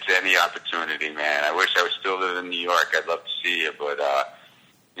mean, it's any opportunity, man. I wish I was still living in New York. I'd love to see you, but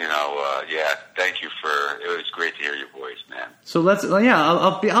you know, yeah. Thank you it was great to hear your voice, man. So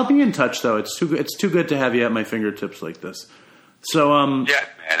I'll be in touch though. It's too good to have you at my fingertips like this. So yeah,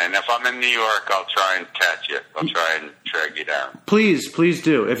 man. And if I'm in New York, I'll try and catch you. I'll try and track you down. Please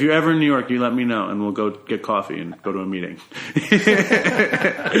do. If you're ever in New York, you let me know, and we'll go get coffee and go to a meeting. Yeah,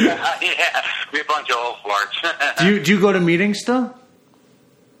 be a bunch of old farts. Do you go to meetings still?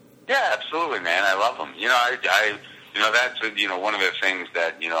 Yeah, absolutely, man. I love them. You know, I that's one of the things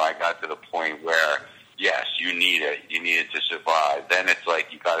that I got to the point where yes, you need it. You need it to survive. Then it's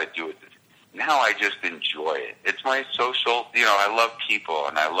like you got to do it. Now I just enjoy it. It's my social. I love people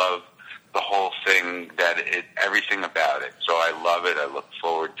and I love the whole thing everything about it. So I love it. I look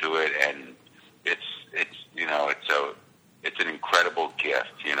forward to it, and it's an incredible gift,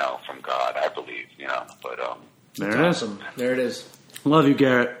 from God, I believe, But there it is. There it is. Love you,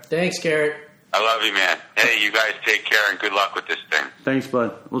 Garrett. Thanks, Garrett. I love you, man. Hey, you guys take care and good luck with this thing. Thanks,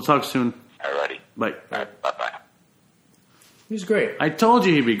 bud. We'll talk soon. Alrighty. Bye. All right, bye-bye. He was great. I told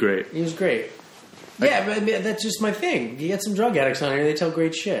you he'd be great. He was great. Yeah, but that's just my thing. You get some drug addicts on here, they tell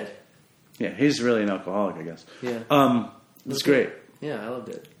great shit. Yeah, he's really an alcoholic, I guess. Yeah. It's great. Yeah, I loved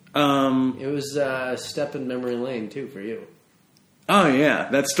it. It was a step in memory lane, too, for you. Oh, yeah.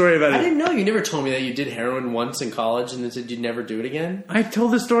 That story about I didn't know. You never told me that you did heroin once in college and then said you'd never do it again. I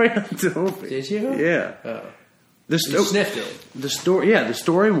told the story on Dopey. Did you? Yeah. Oh. You sniffed it. The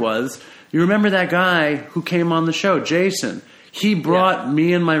story was, you remember that guy who came on the show, Jason? He brought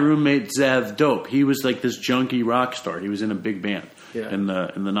me and my roommate Zev dope. He was like this junkie rock star. He was in a big band in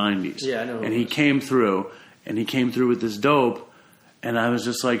the 90s. Yeah, I know. And he came through with this dope. And I was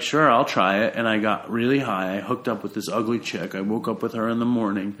just like, sure, I'll try it. And I got really high. I hooked up with this ugly chick. I woke up with her in the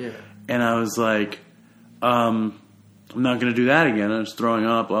morning. Yeah. And I was like, I'm not going to do that again. I was throwing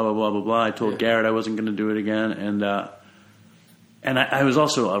up, blah, blah, blah, blah, blah. I told Garrett I wasn't going to do it again. And I was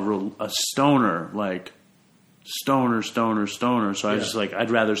also a stoner, like stoner. So I was just like, I'd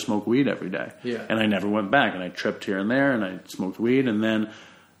rather smoke weed every day. Yeah. And I never went back. And I tripped here and there. And I smoked weed. And then,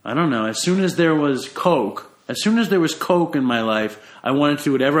 I don't know, as soon as there was coke in my life, I wanted to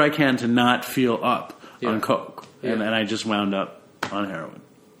do whatever I can to not feel up on coke. Yeah. And I just wound up on heroin.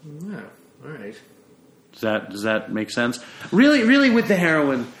 Yeah, all right. Does that make sense? Really with the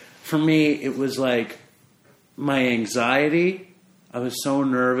heroin, for me, it was like my anxiety. I was so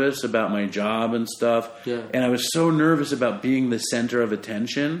nervous about my job and stuff. Yeah. And I was so nervous about being the center of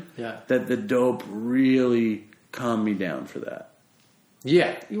attention that the dope really calmed me down for that.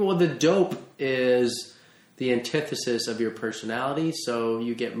 Yeah. Well, the dope is the antithesis of your personality, so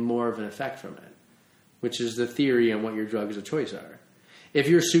you get more of an effect from it, which is the theory on what your drugs of choice are. If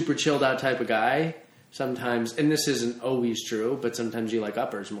you're a super chilled out type of guy, sometimes, and this isn't always true, but sometimes you like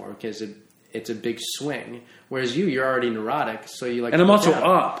uppers more because it's a big swing. Whereas you're already neurotic, so you like. And to I'm go also down,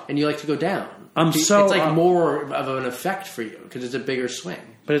 up, and you like to go down. It's like more of an effect for you because it's a bigger swing.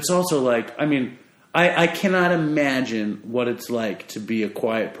 But it's also like, I mean, I cannot imagine what it's like to be a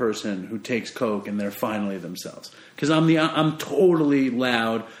quiet person who takes coke and they're finally themselves. Because I'm totally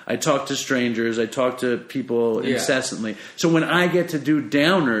loud. I talk to strangers. I talk to people incessantly. So when I get to do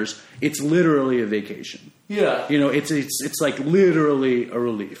downers, it's literally a vacation. Yeah. You know, it's like literally a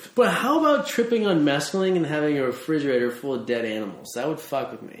relief. But how about tripping on mescaline and having a refrigerator full of dead animals? That would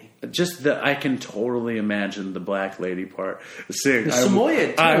fuck with me. Just that I can totally imagine the black lady part. The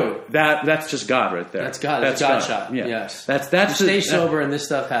Samoyed, too. That's just God right there. That's God. That's God shot. Yeah. Yes. That's stay sober and this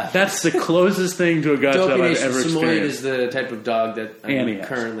stuff happens. That's the closest thing to a God shot I've ever experienced. Samoyed is the type of dog that I'm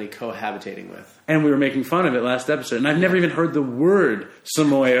currently cohabitating with. And we were making fun of it last episode. And I've never even heard the word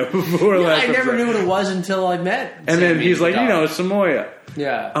Samoya before last episode. I never knew what it was until I met And then he's like, Samoya.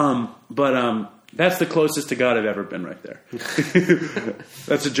 Yeah. But that's the closest to God I've ever been right there.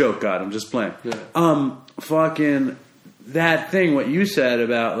 That's a joke, God. I'm just playing. Yeah. Fucking that thing, what you said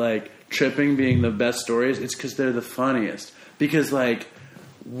about, like, tripping being the best stories, it's because they're the funniest. Because, like,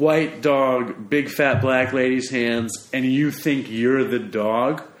 white dog, big fat black lady's hands, and you think you're the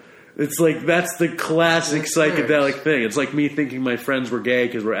dog. It's like, that's the classic psychedelic thing. It's like me thinking my friends were gay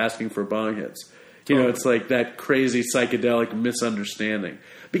because we're asking for bong hits. You know, it's like that crazy psychedelic misunderstanding.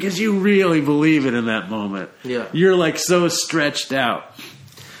 Because you really believe it in that moment. Yeah. You're like so stretched out.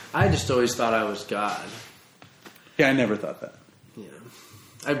 I just always thought I was God. Yeah, I never thought that. Yeah.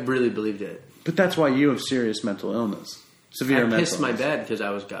 I really believed it. But that's why you have serious mental illness. Severe mental illness. I pissed my bed because I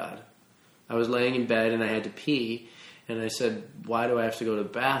was God. I was laying in bed and I had to pee. And I said, why do I have to go to the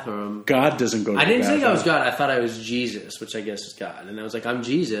bathroom? God doesn't go to the bathroom. I didn't think I was God. I thought I was Jesus, which I guess is God. And I was like, I'm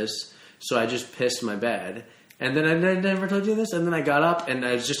Jesus. So I just pissed my bed. And then I never told you this. And then I got up and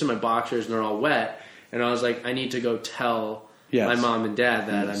I was just in my boxers and they're all wet. And I was like, I need to go tell my mom and dad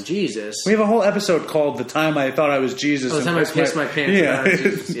that I'm Jesus. We have a whole episode called The Time I Thought I Was Jesus. The time I pissed my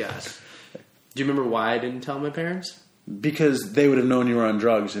pants. Yeah. Yes. Do you remember why I didn't tell my parents? Because they would have known you were on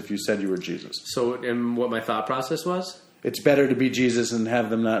drugs if you said you were Jesus. So, and what my thought process was? It's better to be Jesus and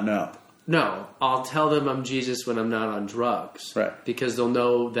have them not know. No, I'll tell them I'm Jesus when I'm not on drugs. Right. Because they'll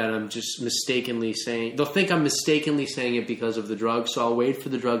know that I'm just mistakenly saying... They'll think I'm mistakenly saying it because of the drugs, so I'll wait for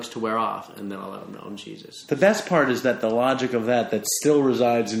the drugs to wear off, and then I'll let them know I'm Jesus. The best part is that the logic of that still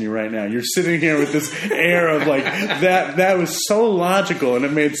resides in you right now. You're sitting here with this air of like, that was so logical, and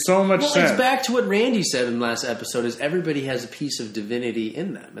it made so much sense. It's back to what Randy said in the last episode, is everybody has a piece of divinity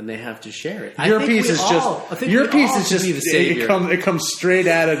in them, and they have to share it. Your piece is just... It comes straight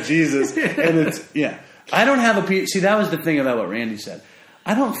out of Jesus. And it's, I don't have a piece. See, that was the thing about what Randy said.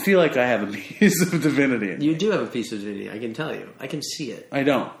 I don't feel like I have a piece of divinity in you. You do have a piece of divinity. I can tell you. I can see it. I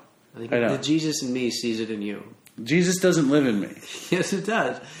don't. I think the Jesus in me sees it in you. Jesus doesn't live in me. Yes, it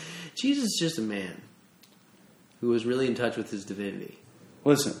does. Jesus is just a man who was really in touch with his divinity.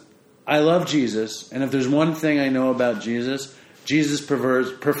 Listen, I love Jesus, and if there's one thing I know about Jesus, Jesus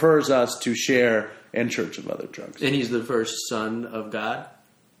prefers us to share in church of other drugs. And he's the first son of God?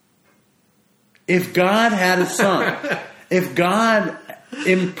 If God had a son, if God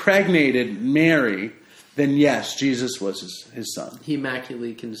impregnated Mary, then yes, Jesus was his son. He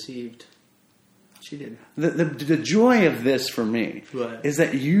immaculately conceived. She did. The joy of this for me is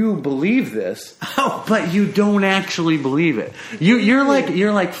that you believe this, but you don't actually believe it. You're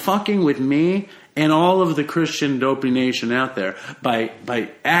like fucking with me and all of the Christian Dopey Nation out there by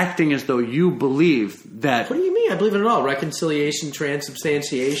acting as though you believe that. What do you mean? I believe in it all. Reconciliation,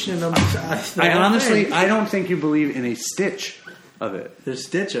 transubstantiation. I don't think you believe in a stitch of it. The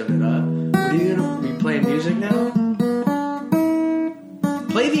stitch of it, huh? What are you going to be playing music now?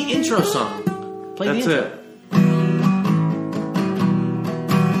 Play the intro song. That's it.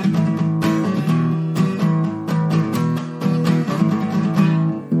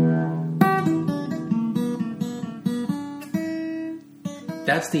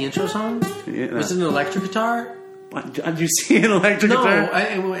 That's the intro song? Yeah. Was it an electric guitar? What, did you see an electric guitar?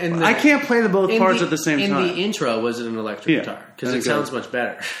 I can't play both parts at the same time. In the intro, was it an electric guitar? Because it sounds much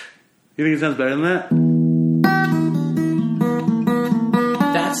better. You think it sounds better than that?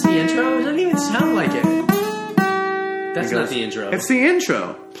 That's the intro? It doesn't even sound like it. That's not the intro. It's the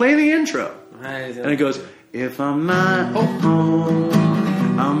intro. Play the intro. And it goes, if I'm not home,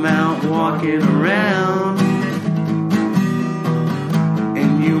 I'm out walking around.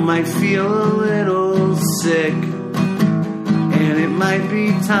 And you might feel a little sick. And it might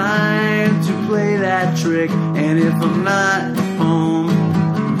be time to play that trick. And if I'm not home,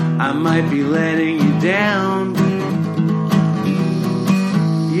 I might be letting you down.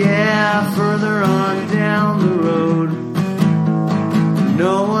 Yeah, further on down the road,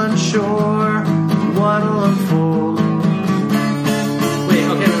 no one's sure what'll unfold.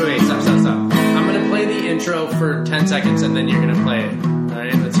 Wait, stop. I'm gonna for 10 seconds, and then you're going to play it. All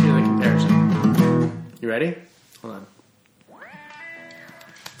right, let's hear the comparison. You ready? Hold on.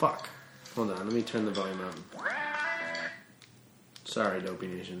 Fuck. Hold on, let me turn the volume up. Sorry, Dopey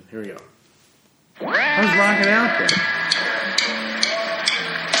Nation. Here we go. I was rocking out there.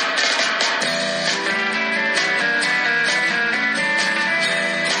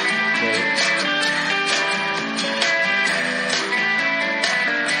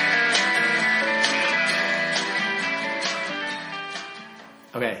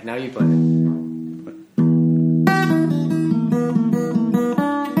 Okay, now you play it.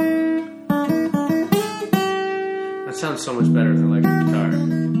 That sounds so much better than electric guitar.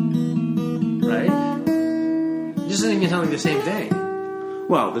 Right? It just doesn't even sound like the same thing.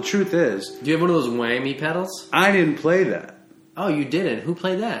 Well, the truth is... Do you have one of those whammy pedals? I didn't play that. Oh, you didn't? Who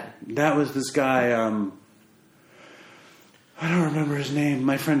played that? That was this guy, I don't remember his name.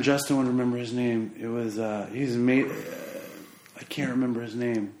 My friend Justin would remember his name. It was, he's made... I can't remember his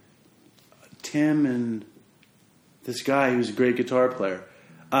name. Tim and this guy who's a great guitar player.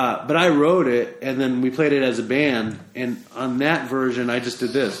 But I wrote it, and then we played it as a band, and on that version, I just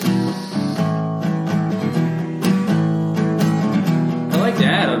did this. I like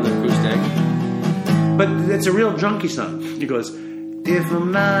that on the acoustic. But it's a real junkie song. He goes, if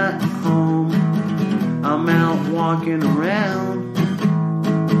I'm not home, I'm out walking around,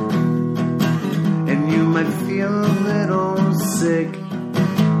 and you might feel a little sick,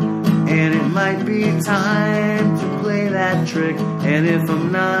 and it might be time to play that trick. And if I'm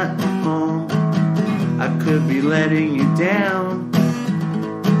not home, I could be letting you down.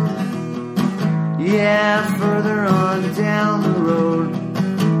 Yeah, further on down the road,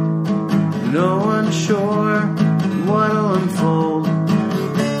 no one's sure what'll unfold.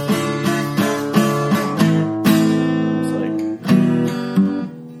 It's like,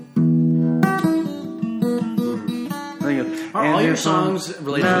 Are all your songs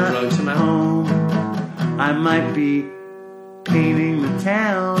related to drugs somehow? Home, I might be painting the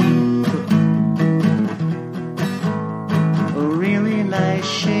town a really nice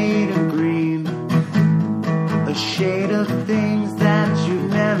shade of green, a shade of things that you've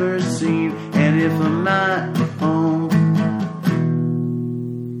never seen. And if I'm not home,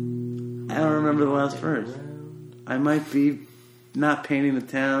 I don't remember the last verse. I might be not painting the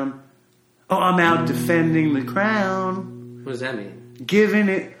town. Oh, I'm out defending the crown. What does that mean? Giving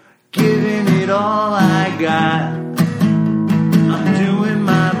it all I got. I'm doing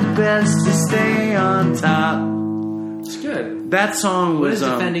my best to stay on top. It's good. That song was... What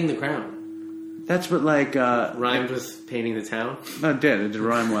is defending the crown? That's what, like... Rhymed with painting the town? No, it did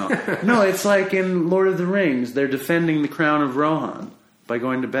rhyme well. No, it's like in Lord of the Rings. They're defending the crown of Rohan by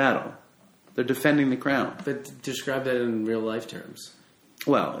going to battle. They're defending the crown. But describe that in real life terms.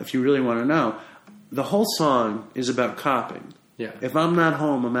 Well, if you really want to know, the whole song is about copping. Yeah. If I'm not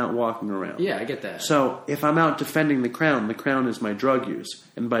home, I'm out walking around. Yeah, I get that. So if I'm out defending the crown is my drug use.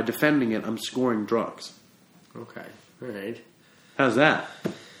 And by defending it, I'm scoring drugs. Okay. All right. How's that?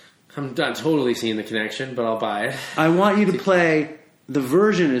 I'm not totally seeing the connection, but I'll buy it. I want you to play... That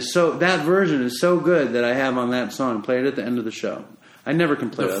version is so good that I have on that song. Play it at the end of the show. I never can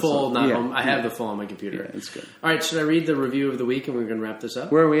play the that full, song. not home. I have the full on my computer. Yeah, it's good. All right, should I read the review of the week and we're going to wrap this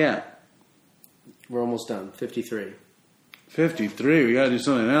up? Where are we at? We're almost done. 53. 53. We got to do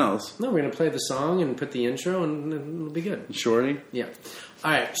something else. No, we're going to play the song and put the intro, and it'll be good. Shorty? Yeah.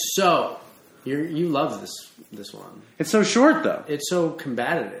 All right, so you love this one. It's so short, though. It's so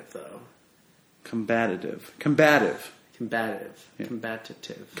combative, though. Combative. Yeah. Combative.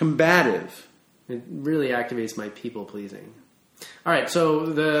 It really activates my people pleasing. All right, so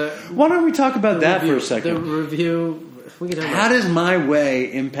why don't we talk about that review, for a second? The review. We can talk How about does my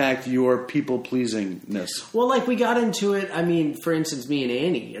way impact your people pleasingness? Well, like we got into it. I mean, for instance, me and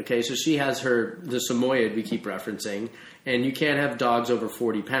Annie. Okay, so she has the Samoyed we keep referencing, and you can't have dogs over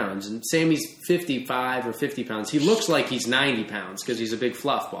 40 pounds. And Sammy's 55 or 50 pounds. He looks like he's 90 pounds because he's a big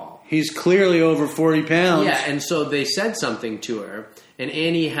fluff ball. He's clearly over 40 pounds. Yeah, and so they said something to her, and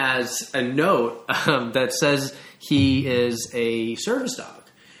Annie has a note that says he is a service dog,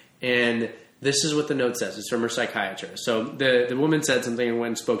 and this is what the note says. It's from her psychiatrist. So the woman said something and went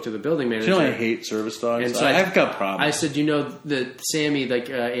and spoke to the building manager. You know I hate service dogs. And so I've got problems. I said, you know, that Sammy,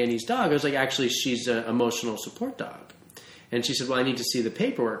 like Annie's dog, I was like, actually, she's an emotional support dog. And she said, well, I need to see the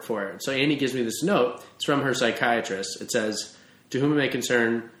paperwork for it. So Annie gives me this note. It's from her psychiatrist. It says, to whom it may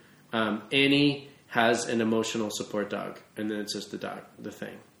concern, Annie has an emotional support dog. And then it says the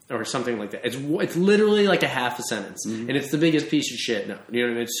thing. Or something like that. It's literally like a half a sentence. Mm-hmm. And it's the biggest piece of shit. No, you know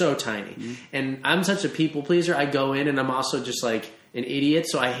what I mean? It's so tiny. Mm-hmm. And I'm such a people pleaser. I go in and I'm also just like, an idiot.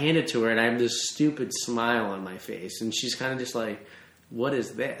 So I hand it to her, and I have this stupid smile on my face, and she's kind of just like, "What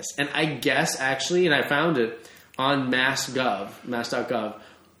is this?" And I guess actually, and I found it on mass.gov,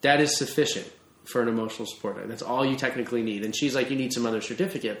 that is sufficient for an emotional support dog. That's all you technically need. And she's like, "You need some other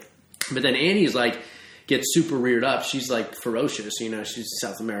certificate." But then Annie's like, gets super reared up. She's like ferocious, you know, she's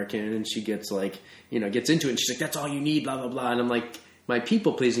South American, and she gets like, you know, gets into it, and she's like, "That's all you need, blah, blah, blah." And I'm like, my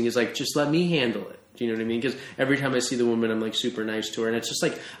people pleasing is like, just let me handle it. Do you know what I mean? Because every time I see the woman, I'm like super nice to her, and it's just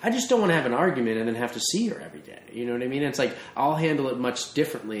like, I just don't want to have an argument and then have to see her every day. You know what I mean? It's like, I'll handle it much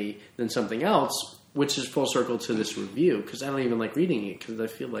differently than something else, which is full circle to this review, because I don't even like reading it, because I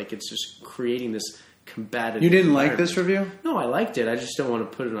feel like it's just creating this combative. You didn't like this review? No, I liked it. I just don't want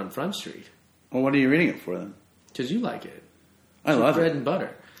to put it on Front Street. Well, what are you reading it for then? Because you like it. I love bread it. and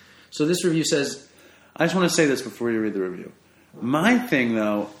butter. So this review says... I just want to say this before you read the review. My thing,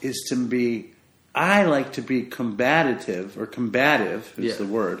 though, is to be... I like to be combative is the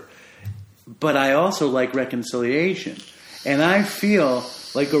word. But I also like reconciliation. And I feel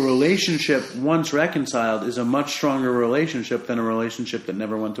like a relationship, once reconciled, is a much stronger relationship than a relationship that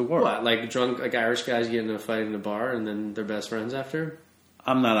never went to war. What, like drunk, like Irish guys get in a fight in a bar and then they're best friends after?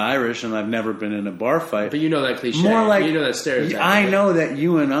 I'm not Irish, and I've never been in a bar fight. But you know that cliche. More like, you know that stereotype. I know that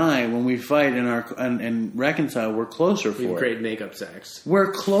you and I, when we fight and reconcile, we're closer for it. Great makeup sex.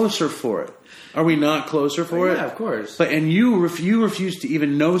 We're closer for it. Are we not closer for it? Yeah, of course. But you refuse to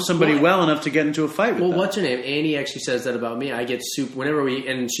even know somebody well enough to get into a fight with them. Well, what's her name? Annie actually says that about me. I get whenever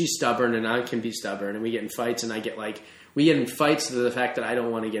and she's stubborn, and I can be stubborn, and we get in fights, and I get like. We get in fights to the fact that I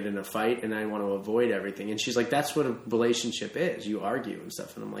don't want to get in a fight and I want to avoid everything. And she's like, that's what a relationship is. You argue and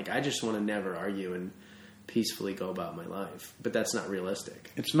stuff. And I'm like, I just want to never argue and peacefully go about my life. But that's not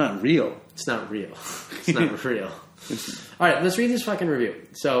realistic. It's not real. It's not real. It's not real. All right, let's read this fucking review.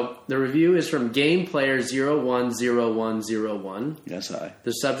 So the review is from GamePlayer010101. Yes, I.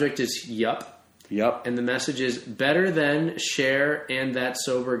 The subject is yup. Yup. And the message is better than Cher and that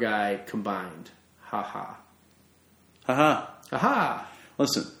sober guy combined. Ha ha. Haha. Aha.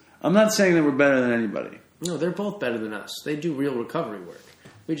 Listen, I'm not saying that we're better than anybody. No, they're both better than us. They do real recovery work.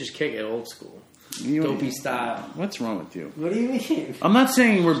 We just kick it old school. Dopey style. What's wrong with you? What do you mean? I'm not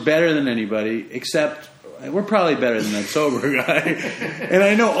saying we're better than anybody, except we're probably better than that sober guy. And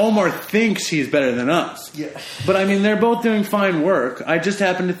I know Omar thinks he's better than us. Yeah. But I mean, they're both doing fine work. I just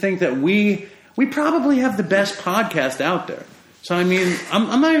happen to think that we probably have the best podcast out there. So I mean,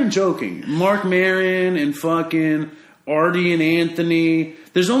 I'm not even joking. Mark Maron and fucking Artie and Anthony.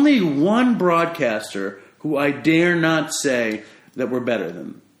 There's only one broadcaster who I dare not say that we're better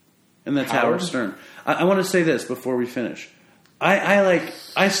than, and that's Howard Stern. I want to say this before we finish.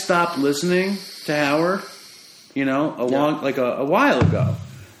 I stopped listening to Howard, you know, a while ago,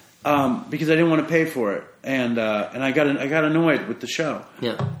 because I didn't want to pay for it, and I got annoyed with the show.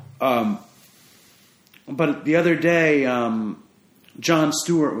 Yeah. But the other day, Jon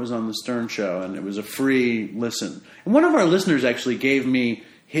Stewart was on the Stern Show, and it was a free listen. And one of our listeners actually gave me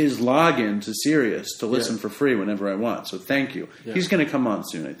his login to Sirius to listen for free whenever I want. So thank you. Yeah. He's going to come on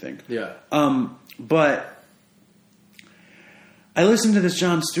soon, I think. Yeah. But I listened to this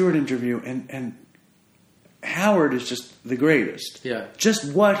Jon Stewart interview, and Howard is just the greatest. Yeah.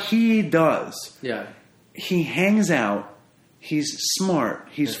 Just what he does. Yeah. He hangs out. He's smart.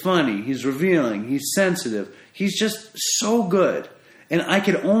 He's funny. He's revealing. He's sensitive. He's just so good. And I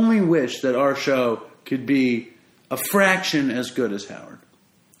could only wish that our show could be a fraction as good as Howard.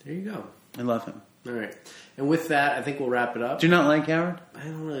 There you go. I love him. All right. And with that, I think we'll wrap it up. Do you not like Howard? I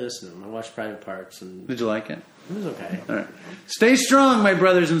don't really listen to him. I watch Private Parts. Did you like it? It was okay. All right. Stay strong, my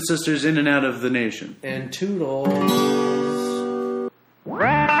brothers and sisters in and out of the nation. And toodles.